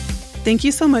 Thank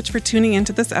you so much for tuning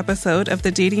into this episode of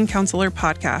the Dating Counselor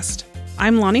Podcast.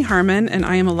 I'm Lonnie Harmon, and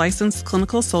I am a licensed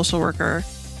clinical social worker.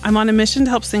 I'm on a mission to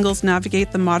help singles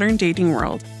navigate the modern dating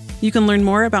world. You can learn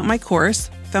more about my course,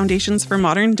 Foundations for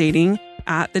Modern Dating,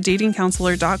 at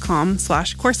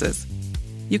thedatingcounselor.com/courses.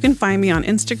 You can find me on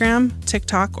Instagram,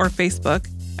 TikTok, or Facebook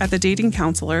at The Dating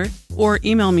Counselor, or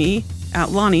email me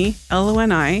at Lonnie,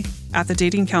 Loni, at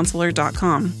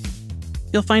thedatingcounselor.com.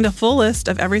 You'll find a full list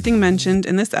of everything mentioned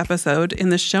in this episode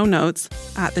in the show notes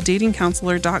at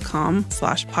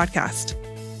thedatingcounselor.com/podcast.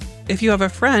 If you have a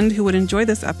friend who would enjoy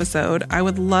this episode, I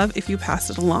would love if you pass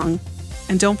it along.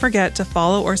 And don't forget to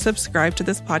follow or subscribe to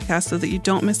this podcast so that you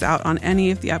don't miss out on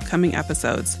any of the upcoming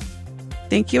episodes.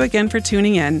 Thank you again for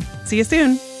tuning in. See you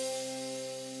soon.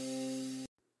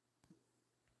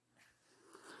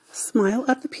 Smile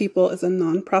at the People is a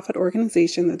nonprofit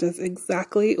organization that does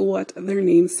exactly what their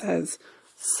name says.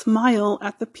 Smile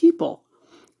at the people.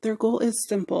 Their goal is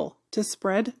simple: to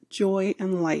spread joy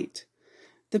and light.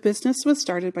 The business was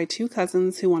started by two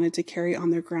cousins who wanted to carry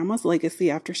on their grandma's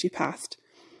legacy after she passed.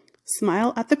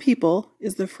 Smile at the People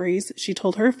is the phrase she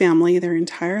told her family their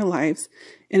entire lives,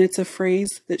 and it's a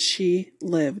phrase that she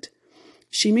lived.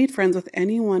 She made friends with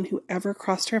anyone who ever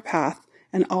crossed her path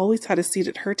and always had a seat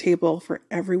at her table for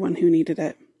everyone who needed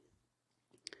it.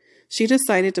 She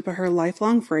decided to put her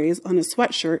lifelong phrase on a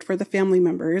sweatshirt for the family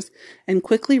members and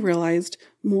quickly realized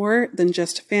more than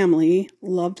just family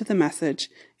loved the message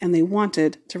and they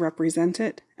wanted to represent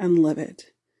it and live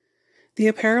it. The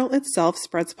apparel itself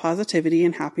spreads positivity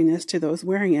and happiness to those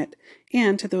wearing it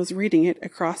and to those reading it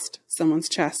across someone's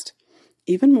chest.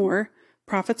 Even more,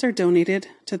 profits are donated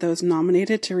to those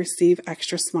nominated to receive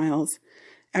extra smiles.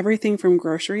 Everything from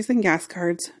groceries and gas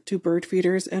cards to bird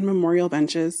feeders and memorial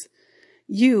benches.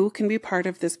 You can be part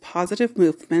of this positive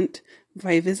movement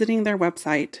by visiting their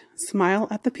website,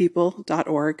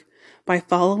 smileatthepeople.org, by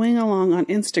following along on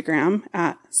Instagram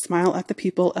at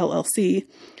smileatthepeople LLC,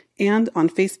 and on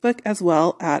Facebook as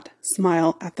well at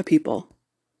Smile at the People.